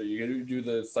your mouth. So you got to do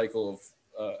the cycle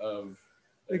of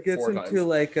it gets into times.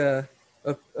 Like a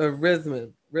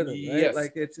rhythm, right? Yes.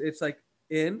 Like it's like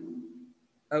in,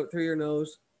 out through your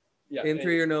nose, in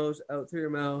through your nose, out through your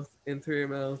mouth, in through your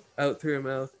mouth, out through your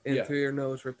mouth, in through your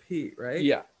nose. Repeat, right?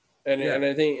 Yeah, and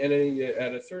I think at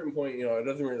a certain point, it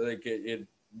doesn't really like it.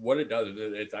 What it does is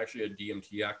it's actually a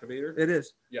DMT activator. It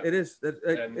is. Yeah. It is.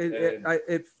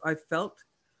 I felt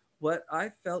what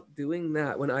I felt doing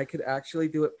that when I could actually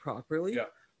do it properly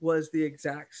was the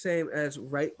exact same as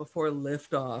right before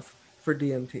liftoff for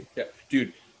DMT. Yeah,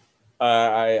 dude.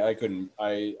 I couldn't.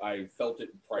 I felt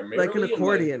it primarily like an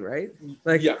accordion, right?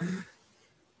 Like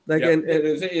Like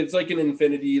it's like an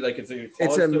infinity, like it's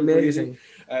amazing. Breathing.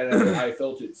 And I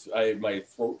felt my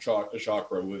throat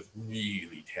chakra was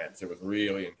really tense. It was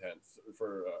really intense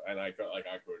and I couldn't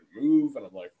move, and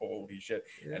I'm like, holy shit.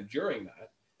 Yeah. And during that,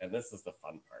 and this is the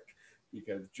fun part,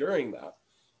 because during that,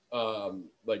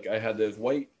 I had this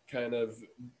white kind of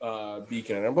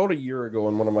beacon, and about a year ago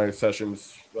in one of my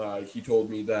sessions, he told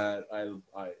me that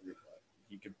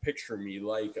he could picture me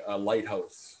like a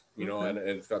lighthouse. And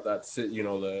it's got that,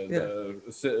 the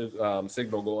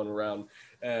signal going around,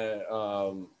 and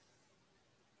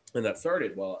that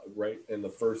started right in the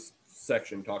first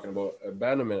section talking about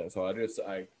abandonment. So I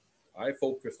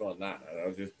focused on that, and I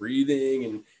was just breathing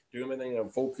and doing my thing, and I'm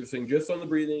focusing just on the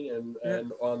breathing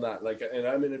and on that. And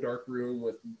I'm in a dark room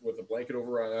with a blanket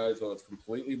over my eyes, so it's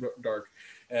completely dark,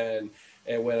 and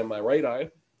went in my right eye.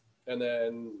 And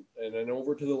then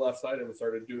over to the left side, and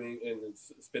started doing and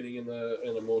spinning in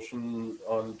the motion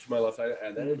on to my left side,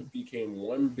 and then it became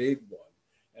one big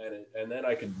one, and then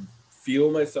I could feel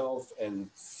myself and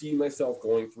see myself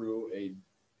going through a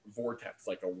vortex,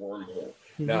 like a wormhole.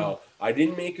 Mm-hmm. Now I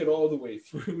didn't make it all the way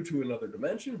through to another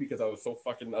dimension because I was so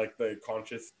fucking the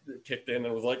conscious kicked in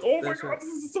and was like, oh my god, this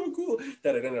is so cool,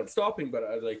 that it ended up stopping. But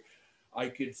I was like, I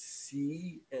could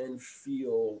see and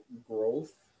feel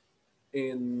growth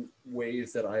in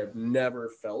ways that I have never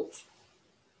felt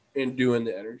in doing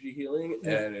the energy healing,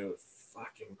 and it was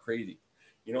fucking crazy.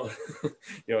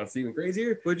 It's even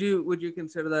crazier. Would you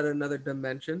consider that another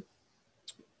dimension?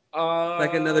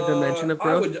 Like another dimension of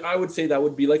growth? I would say that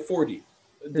would be like 4D,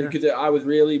 because I was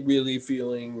really, really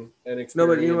feeling and experiencing. No,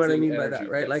 but you know what I mean by that,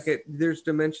 right? Yes. There's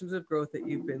dimensions of growth that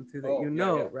you've been through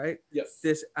that right? Yes.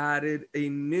 This added a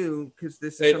new, because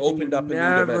this is opened up a new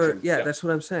dimension. Yeah, that's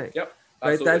what I'm saying. Yep.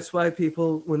 Right, absolutely. That's why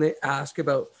people, when they ask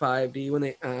about 5D, when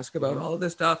they ask about all of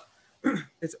this stuff,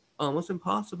 it's almost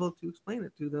impossible to explain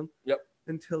it to them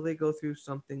until they go through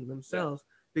something themselves,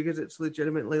 because it's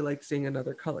legitimately like seeing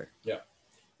another color. Yeah.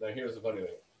 Now here's the funny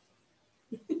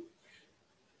thing.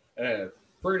 And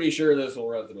pretty sure this will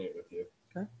resonate with you.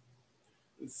 Okay.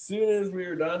 As soon as we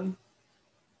were done,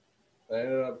 I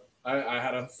ended up. I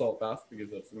had a salt bath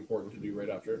because that's important to do right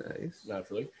after. Nice.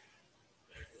 Naturally.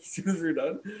 As soon as we were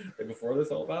done, like before the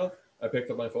salt bath, I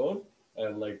picked up my phone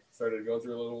and like started going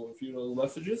through a few little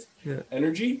messages. Yeah.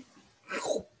 Energy,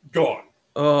 gone.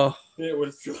 Oh. It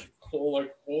was just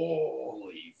like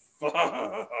holy fuck.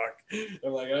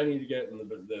 I'm like, I need to get in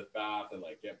the bath and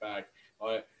like get back.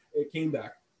 It came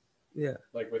back. Yeah.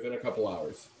 Like within a couple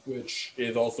hours, which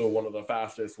is also one of the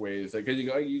fastest ways. Like,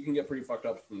 you can get pretty fucked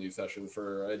up from these sessions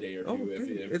for a day or two.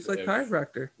 If it's like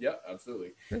chiropractor. Yeah,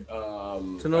 absolutely. Okay.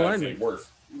 It's an alignment. Worse.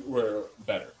 We're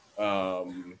better.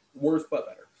 Worse but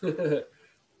better.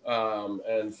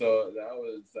 And so that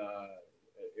was.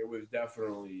 It was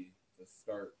definitely the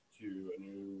start to a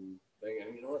new thing.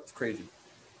 And you know what? It's crazy.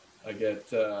 I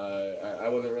get. I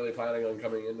wasn't really planning on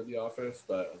coming into the office,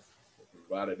 but I'm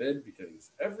glad I did,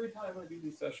 because every time I do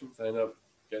these sessions, I end up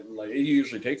getting like, it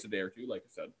usually takes a day or two, like I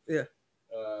said. Yeah.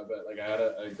 But like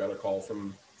I got a call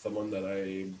from someone that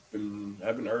I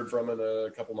haven't heard from in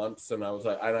a couple months, and I was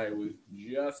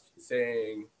just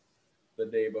saying the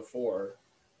day before,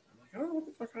 I'm like, I don't know what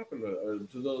the fuck happened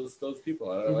to those people.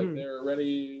 Like they're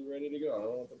ready to go. I don't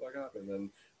know what the fuck happened. And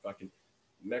fucking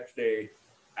next day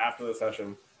after the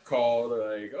session, called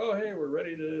like, oh hey, we're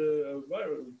ready to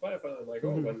buy a file. I'm like,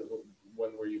 oh,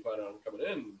 when were you planning on coming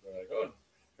in? They're like, oh,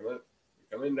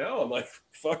 come in now. I'm like,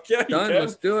 fuck yeah, you done. can.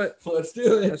 Let's do it. Let's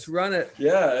do it. Let's run it.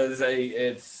 Yeah,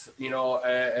 it's you know,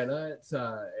 and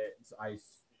I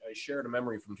shared a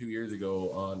memory from 2 years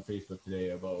ago on Facebook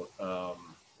today about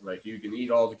like, you can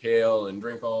eat all the kale and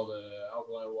drink all the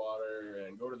alkaline water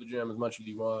and go to the gym as much as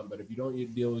you want, but if you don't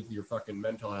deal with your fucking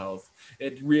mental health,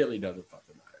 it really doesn't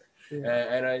fucking matter.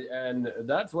 Yeah. And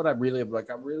that's what I really like.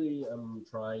 I really am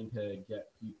trying to get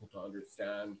people to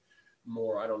understand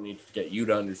more. I don't need to get you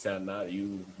to understand that.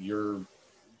 You're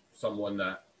someone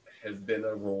that has been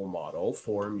a role model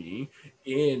for me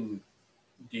in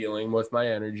dealing with my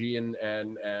energy and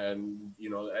you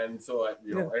know, and so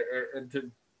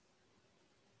to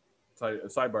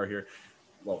sidebar here,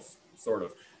 well, sort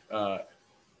of.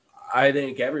 I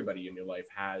think everybody in your life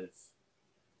has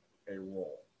a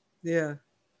role. Yeah.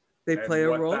 They play a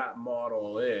role. What that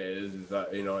model is,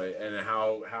 you know, and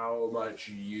how much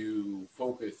you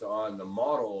focus on the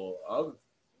model of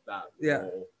that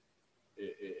role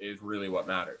is really what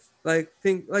matters. Like,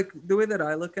 the way that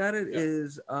I look at it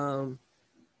is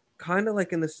kind of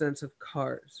like in the sense of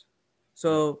cars.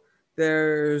 So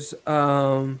there's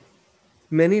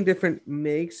many different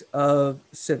makes of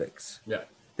Civics. Yeah.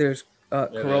 There's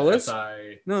Corollas.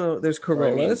 No, there's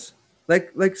Corollas.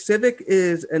 Like Civic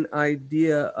is an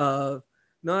idea of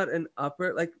not an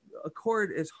upper, like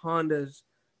Accord is Honda's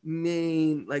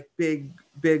main like big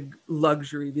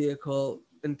luxury vehicle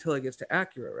until it gets to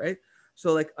Acura, right?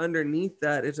 So like underneath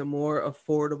that is a more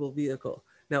affordable vehicle.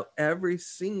 Now every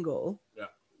single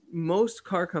most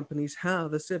car companies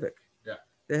have a Civic. Yeah.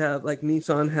 They have, like,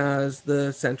 Nissan has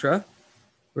the Sentra,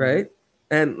 right?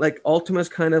 And like Altima's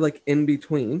kind of like in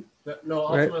between. No,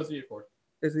 Altima's the Accord.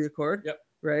 Is the Accord? Yep.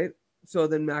 Right. So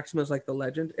then Maxima's like the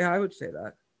Legend. Yeah, I would say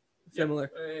that.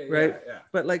 Similar, right? Yeah.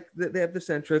 But like they have the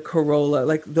Sentra, Corolla,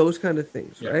 like those kind of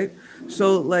things, right?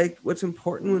 So like what's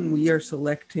important when we are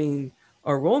selecting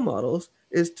our role models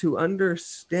is to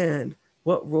understand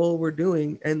what role we're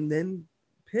doing and then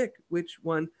pick which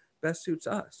one best suits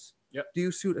us. Yep. Do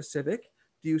you suit a Civic?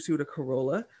 Do you suit a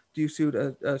Corolla? Do you suit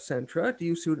a Sentra? Do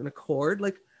you suit an Accord?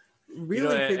 Like,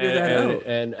 really figure that out.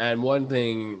 And one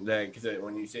thing that, because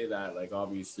when you say that, like,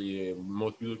 obviously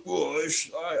most people are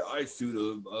like, oh, I suit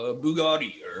a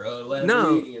Bugatti or a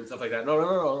Lamborghini and stuff like that.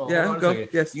 No. Yeah, go.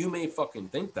 Yes. You may fucking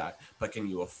think that, but can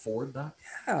you afford that?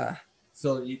 Yeah.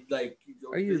 So you like,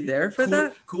 are you there for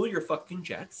that? Cool your fucking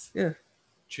jets. Yeah.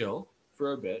 Chill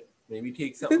for a bit. Maybe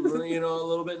take something a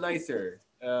little bit nicer.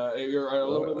 You're a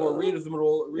little bit more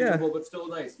reasonable, but still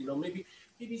nice. You know, maybe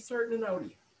starting an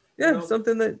Audi. Yeah,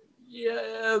 something that.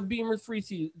 Yeah, Beamer 3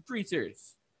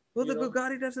 Series. Well, the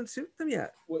Bugatti doesn't suit them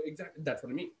yet. Well, exactly. That's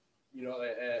what I mean. You know,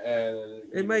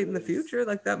 it might in the future.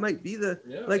 Like that might be the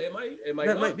it might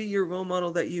that not. might be your role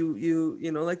model that you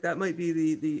know, like that might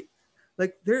be the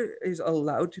like there is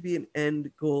allowed to be an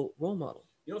end goal role model.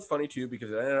 You know, it's funny too, because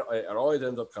it always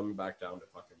ends up coming back down to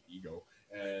fucking ego,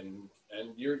 and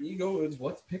your ego is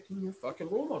what's picking your fucking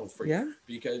role models for you. Yeah.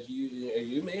 Because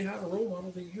you may have a role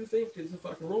model that you think is a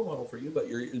fucking role model for you, but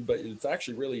it's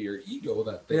actually really your ego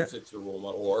that thinks it's your role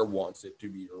model or wants it to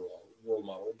be your role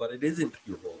model, but it isn't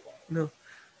your role model. No.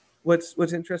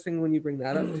 What's interesting when you bring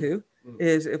that up too Mhm.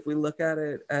 is if we look at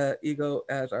it ego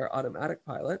as our automatic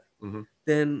pilot, Mhm.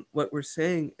 then what we're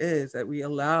saying is that we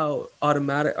allow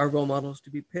our role models to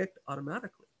be picked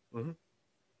automatically Mhm.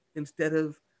 instead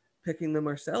of picking them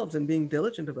ourselves and being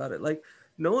diligent about it. Like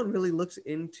no one really looks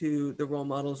into the role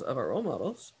models of our role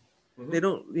models. Mhm. They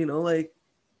don't, like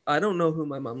I don't know who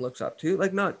my mom looks up to.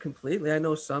 Like not completely. I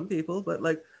know some people, but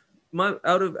like my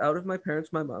out of my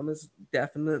parents, my mom is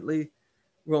definitely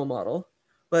role model.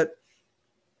 But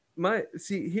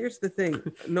here's the thing.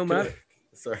 No Can matter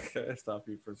sorry, can I stop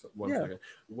you for one yeah. second?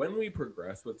 When we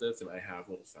progress with this, and I have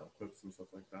little sound clips and stuff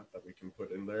like that we can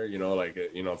put in there, like,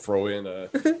 throw in a,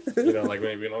 like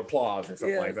maybe an applause or something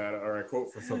Yeah. like that, or a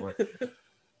quote for someone.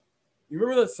 You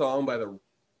remember that song by the,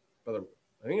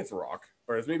 I think it's Rock,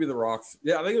 or it's maybe the Rocks.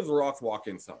 Yeah, I think it was the Rocks'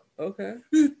 walk-in song. Okay.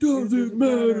 It doesn't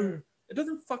matter. It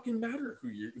doesn't fucking matter who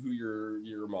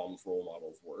your mom's role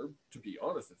models were, to be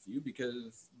honest with you,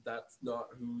 because that's not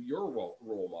who your role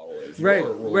model is. Right,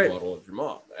 Your role right. model is your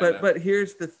mom. But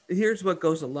here's what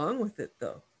goes along with it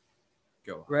though.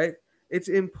 Go on. Right? It's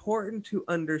important to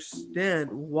understand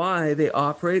why they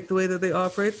operate the way that they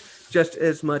operate, just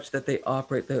as much that they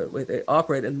operate the way they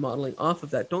operate and modeling off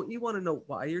of that. Don't you want to know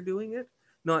why you're doing it,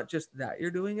 not just that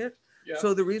you're doing it? Yeah.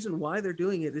 So the reason why they're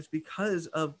doing it is because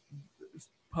of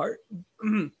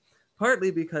partly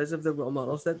because of the role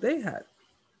models that they had.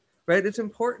 Right? It's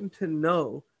important to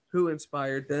know who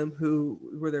inspired them, who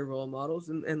were their role models,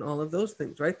 and all of those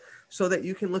things, right? So that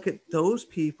you can look at those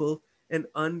people and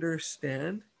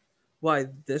understand why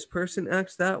this person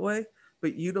acts that way,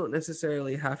 but you don't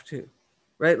necessarily have to,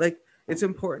 right? Like it's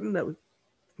important that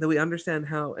we understand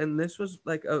how. And this was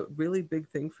like a really big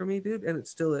thing for me, dude, and it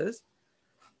still is.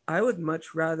 I would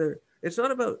much rather. It's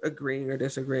not about agreeing or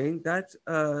disagreeing. That's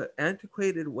a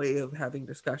antiquated way of having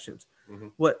discussions. Mm-hmm.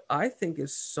 What I think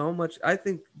is so much. I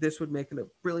think this would make it a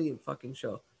brilliant fucking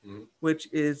show, Mm-hmm. which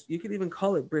is you could even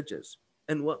call it bridges.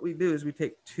 And what we do is we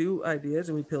take two ideas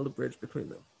and we build a bridge between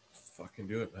them. Just fucking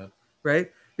do it, man.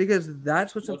 Right? Because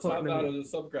that's what's Let's important. have that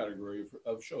as a subcategory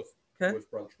of shows. Okay.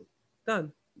 With brunch.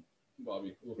 Done.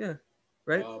 Bobby. Ooh. Yeah.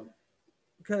 Right.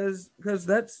 Because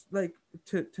that's like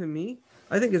to me,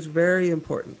 I think it's very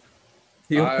important.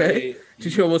 You okay?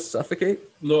 Did you almost suffocate?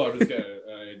 No, I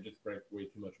just drank way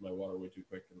too much of my water way too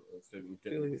quick and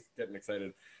was getting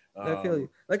excited. I feel you.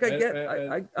 Like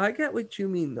I get what you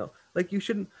mean though. Like you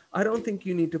shouldn't. I don't think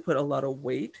you need to put a lot of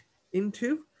weight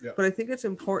into. Yeah. But I think it's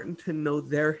important to know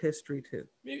their history too.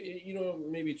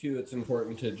 Maybe too. It's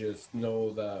important to just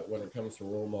know that when it comes to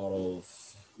role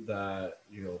models, that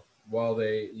while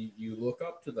you look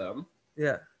up to them.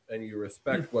 Yeah. And you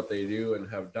respect what they do and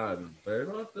have done, they're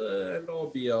not the end all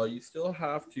be all. You still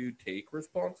have to take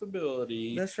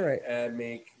responsibility. That's right. And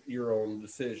make your own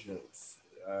decisions.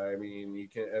 I mean, you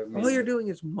can. All you're doing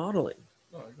is modeling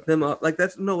exactly. them up. Like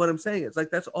that's what I'm saying. It's like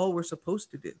that's all we're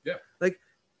supposed to do. Yeah. Like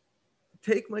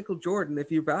take Michael Jordan. If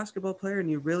you're a basketball player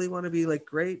and you really want to be like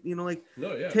great,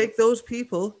 take those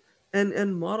people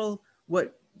and model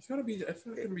what. It's not going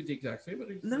to be the exact same, but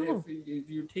if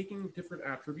you're taking different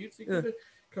attributes, you could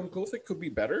come close. It could be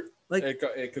better. Like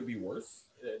it could be worse.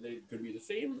 It could be the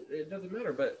same. It doesn't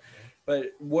matter.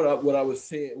 But what I was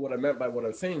saying, what I meant by what I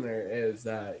was saying there is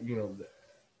that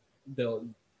they'll,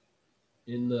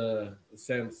 in the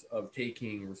sense of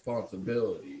taking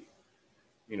responsibility,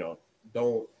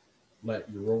 don't let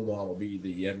your role model be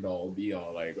the end all be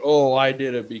all. Like, oh, I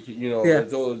did it because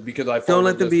because I don't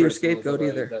let them be your scapegoat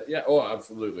either. Yeah. Oh,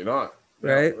 absolutely not.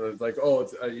 Right. It's like, oh,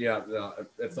 it's no,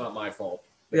 it's not my fault.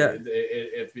 Yeah.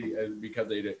 It's because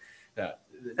they did that.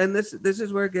 And this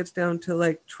is where it gets down to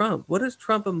like Trump. What is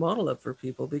Trump a model of for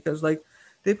people? Because like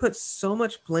they put so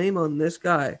much blame on this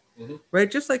guy,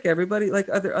 right? Just like everybody, like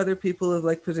other people of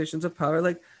like positions of power,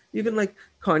 like even like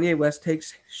Kanye West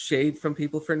takes shade from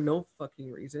people for no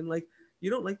fucking reason. Like you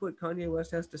don't like what Kanye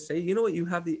West has to say. You know what? You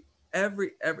have the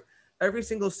every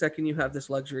single second you have this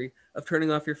luxury of turning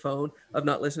off your phone, of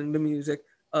not listening to music,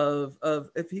 of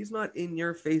if he's not in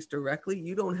your face directly,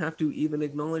 you don't have to even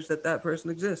acknowledge that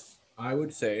person exists. I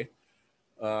would say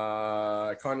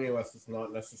Kanye West is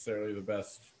not necessarily the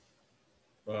best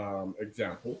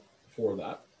example for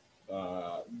that.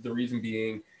 The reason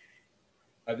being,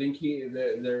 I think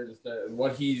there's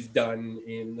what he's done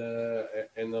in the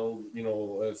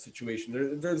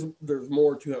situation. There's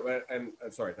more to it, and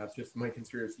I'm sorry, that's just my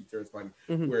conspiracy theorist mind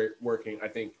working. I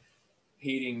think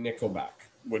hating Nickelback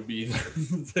would be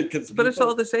but it's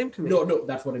all the same to me. No,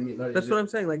 that's what I mean. That's what I'm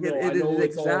saying. Like no, it is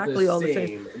exactly all the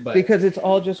same, but because it's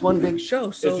all just one big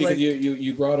show. So it's because like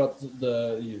you brought up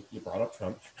you brought up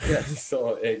Trump. Yeah.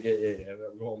 So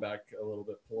I'm going back a little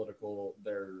bit political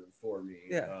there for me.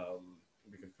 Yeah.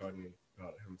 Because Kanye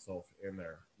got himself in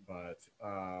there, but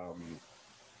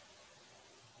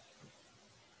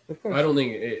of course. I don't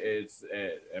think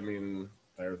I mean,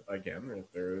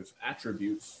 there's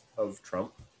attributes of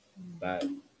Trump that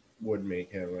would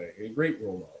make him a great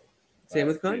role model. Same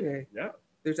with Kanye. Yeah.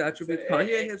 There's attributes.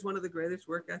 Kanye has one of the greatest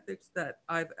work ethics that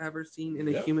I've ever seen in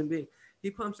a human being.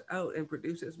 He pumps out and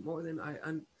produces more than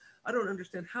I don't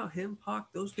understand how him,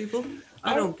 Pac, those people.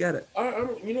 I don't get it.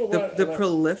 You know what? The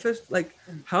prolific, like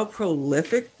how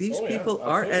prolific these people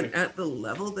are, absolutely. and at the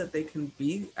level that they can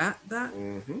be at that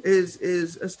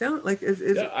is astounding. Like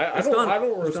I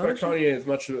don't respect Kanye as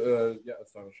much.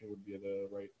 Astonishing would be the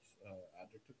right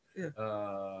adjective. Yeah.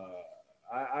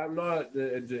 I'm not.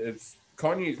 It's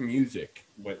Kanye's music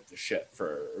went to shit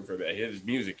for that. His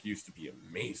music used to be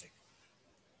amazing.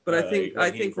 But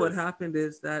I think what happened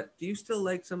is that, do you still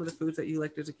like some of the foods that you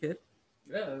liked as a kid?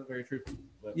 Yeah, that's very true.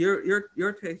 But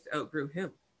your taste outgrew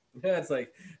him. Yeah, it's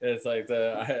like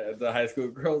the high school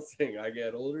girls thing. I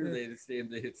get older, they stay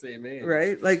the same age.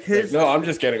 Right? Like his. Like, no, I'm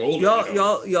just getting older.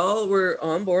 Y'all were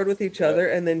on board with each other,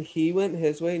 and then he went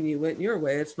his way and you went your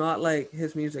way. It's not like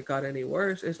his music got any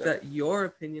worse. It's that your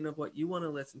opinion of what you want to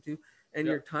listen to and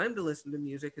your time to listen to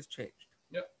music has changed.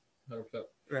 Yep, 100%.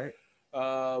 Right.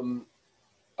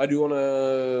 I do want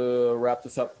to wrap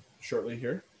this up shortly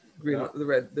here.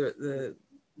 The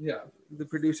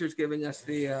producer's giving us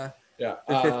the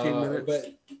 15 minutes.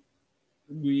 But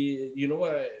you know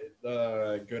what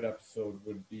a good episode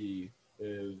would be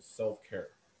is self-care.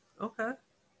 Okay.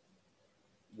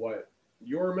 What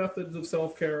your methods of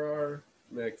self-care are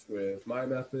mixed with my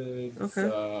methods.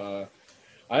 Okay.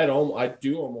 I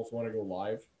do almost want to go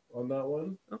live on that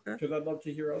one. Okay. Because I'd love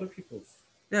to hear other people's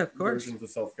of course versions of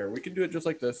self-care. We can do it just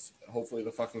like this. Hopefully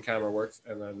the fucking camera works,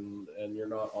 and you're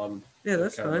not on. Yeah,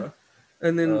 that's camera. Fine.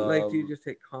 And then, do you just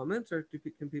take comments, or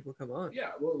can people come on?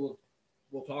 Yeah, we'll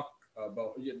talk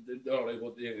about.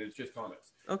 It's just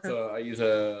comments. Okay. So I use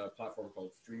a platform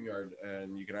called StreamYard,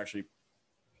 and you can actually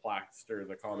plaster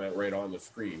the comment right on the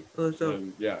screen. So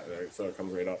it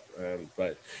comes right up. I've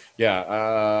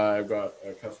got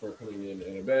a customer coming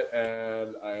in a bit,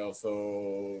 and I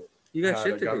also. You got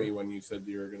shit to gummy do. When you said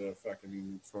you were gonna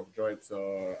fucking smoke a joint,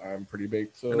 so I'm pretty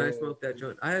baked. So and I smoked that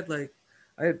joint. I have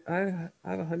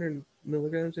 100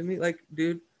 milligrams in me. Like,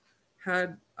 dude, I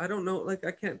don't know. Like,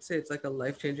 I can't say it's like a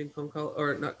life-changing phone call,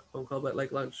 or not phone call, but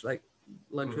like lunch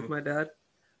with my dad.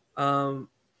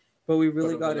 But we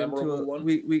really got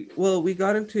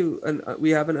into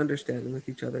we have an understanding with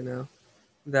each other now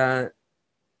that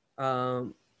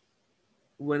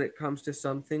when it comes to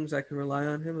some things, I can rely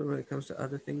on him, and when it comes to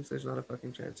other things, there's not a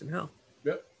fucking chance in hell.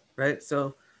 Yep. Right.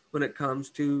 So when it comes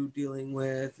to dealing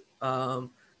with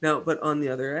but on the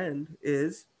other end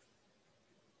is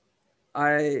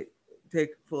I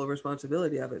take full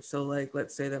responsibility of it. So like,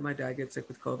 let's say that my dad gets sick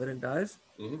with COVID and dies.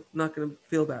 I'm not going to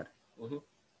feel bad,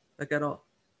 like at all.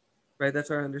 Right.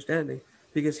 That's our understanding,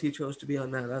 because he chose to be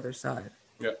on that other side.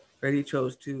 Yeah. Right. He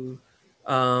chose to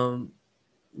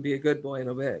be a good boy and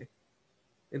obey,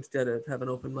 instead of have an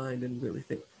open mind and really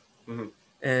think.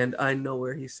 And I know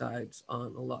where he sides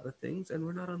on a lot of things, and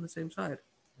we're not on the same side.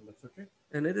 And that's okay.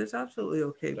 And it is absolutely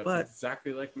okay. That's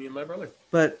exactly like me and my brother.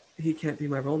 But he can't be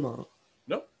my role model.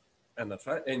 Nope. And that's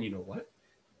right. And you know what?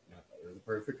 My brother is a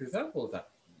perfect example of that.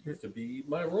 He used to be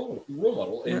my role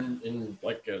model in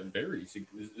like a very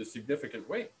significant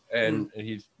way. And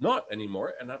he's not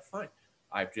anymore, and that's fine.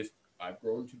 I've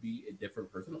grown to be a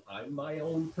different person. I'm my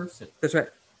own person. That's right.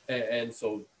 And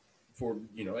so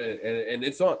and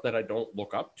it's not that I don't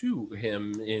look up to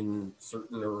him in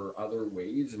certain or other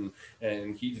ways,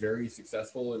 and he's very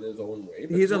successful in his own way.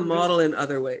 But he's a model in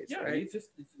other ways. Yeah, right?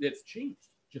 It's changed.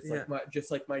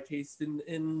 Just like my taste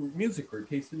in music or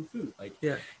taste in food. Like,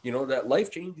 that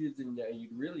life changes, and you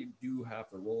really do have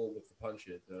to roll with the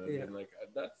punches. And like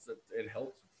it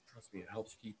helps. Trust me, it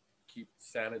helps keep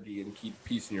sanity and keep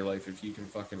peace in your life if you can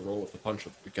fucking roll with the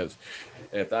punches, because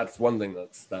if that's one thing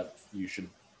that you should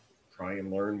try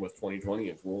and learn with 2020,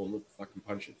 is rolling with the fucking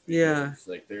punches. It's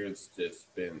like there's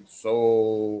just been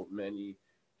so many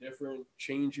different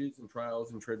changes and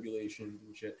trials and tribulations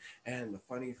and shit, and the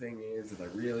funny thing is I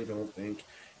really don't think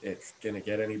it's gonna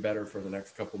get any better for the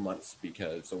next couple months,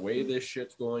 because the way this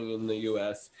shit's going in the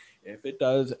US, if it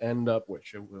does end up,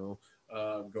 which it will,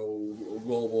 go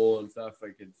global and stuff.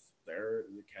 Like it's there.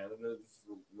 Canada's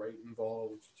right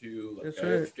involved too. Like That's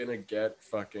right. it's gonna get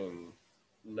fucking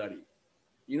nutty.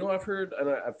 You know, I've heard, and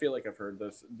I feel like I've heard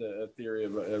this. The theory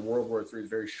of World War III is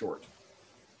very short,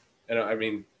 and I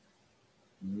mean,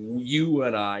 you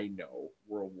and I know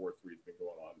World War III has been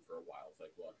going on for a while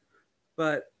psychologically.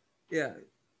 But yeah,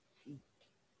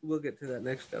 we'll get to that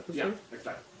next episode. Yeah, next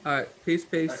time. All right, peace.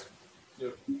 Right. Yeah.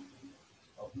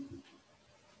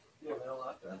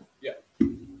 Yeah.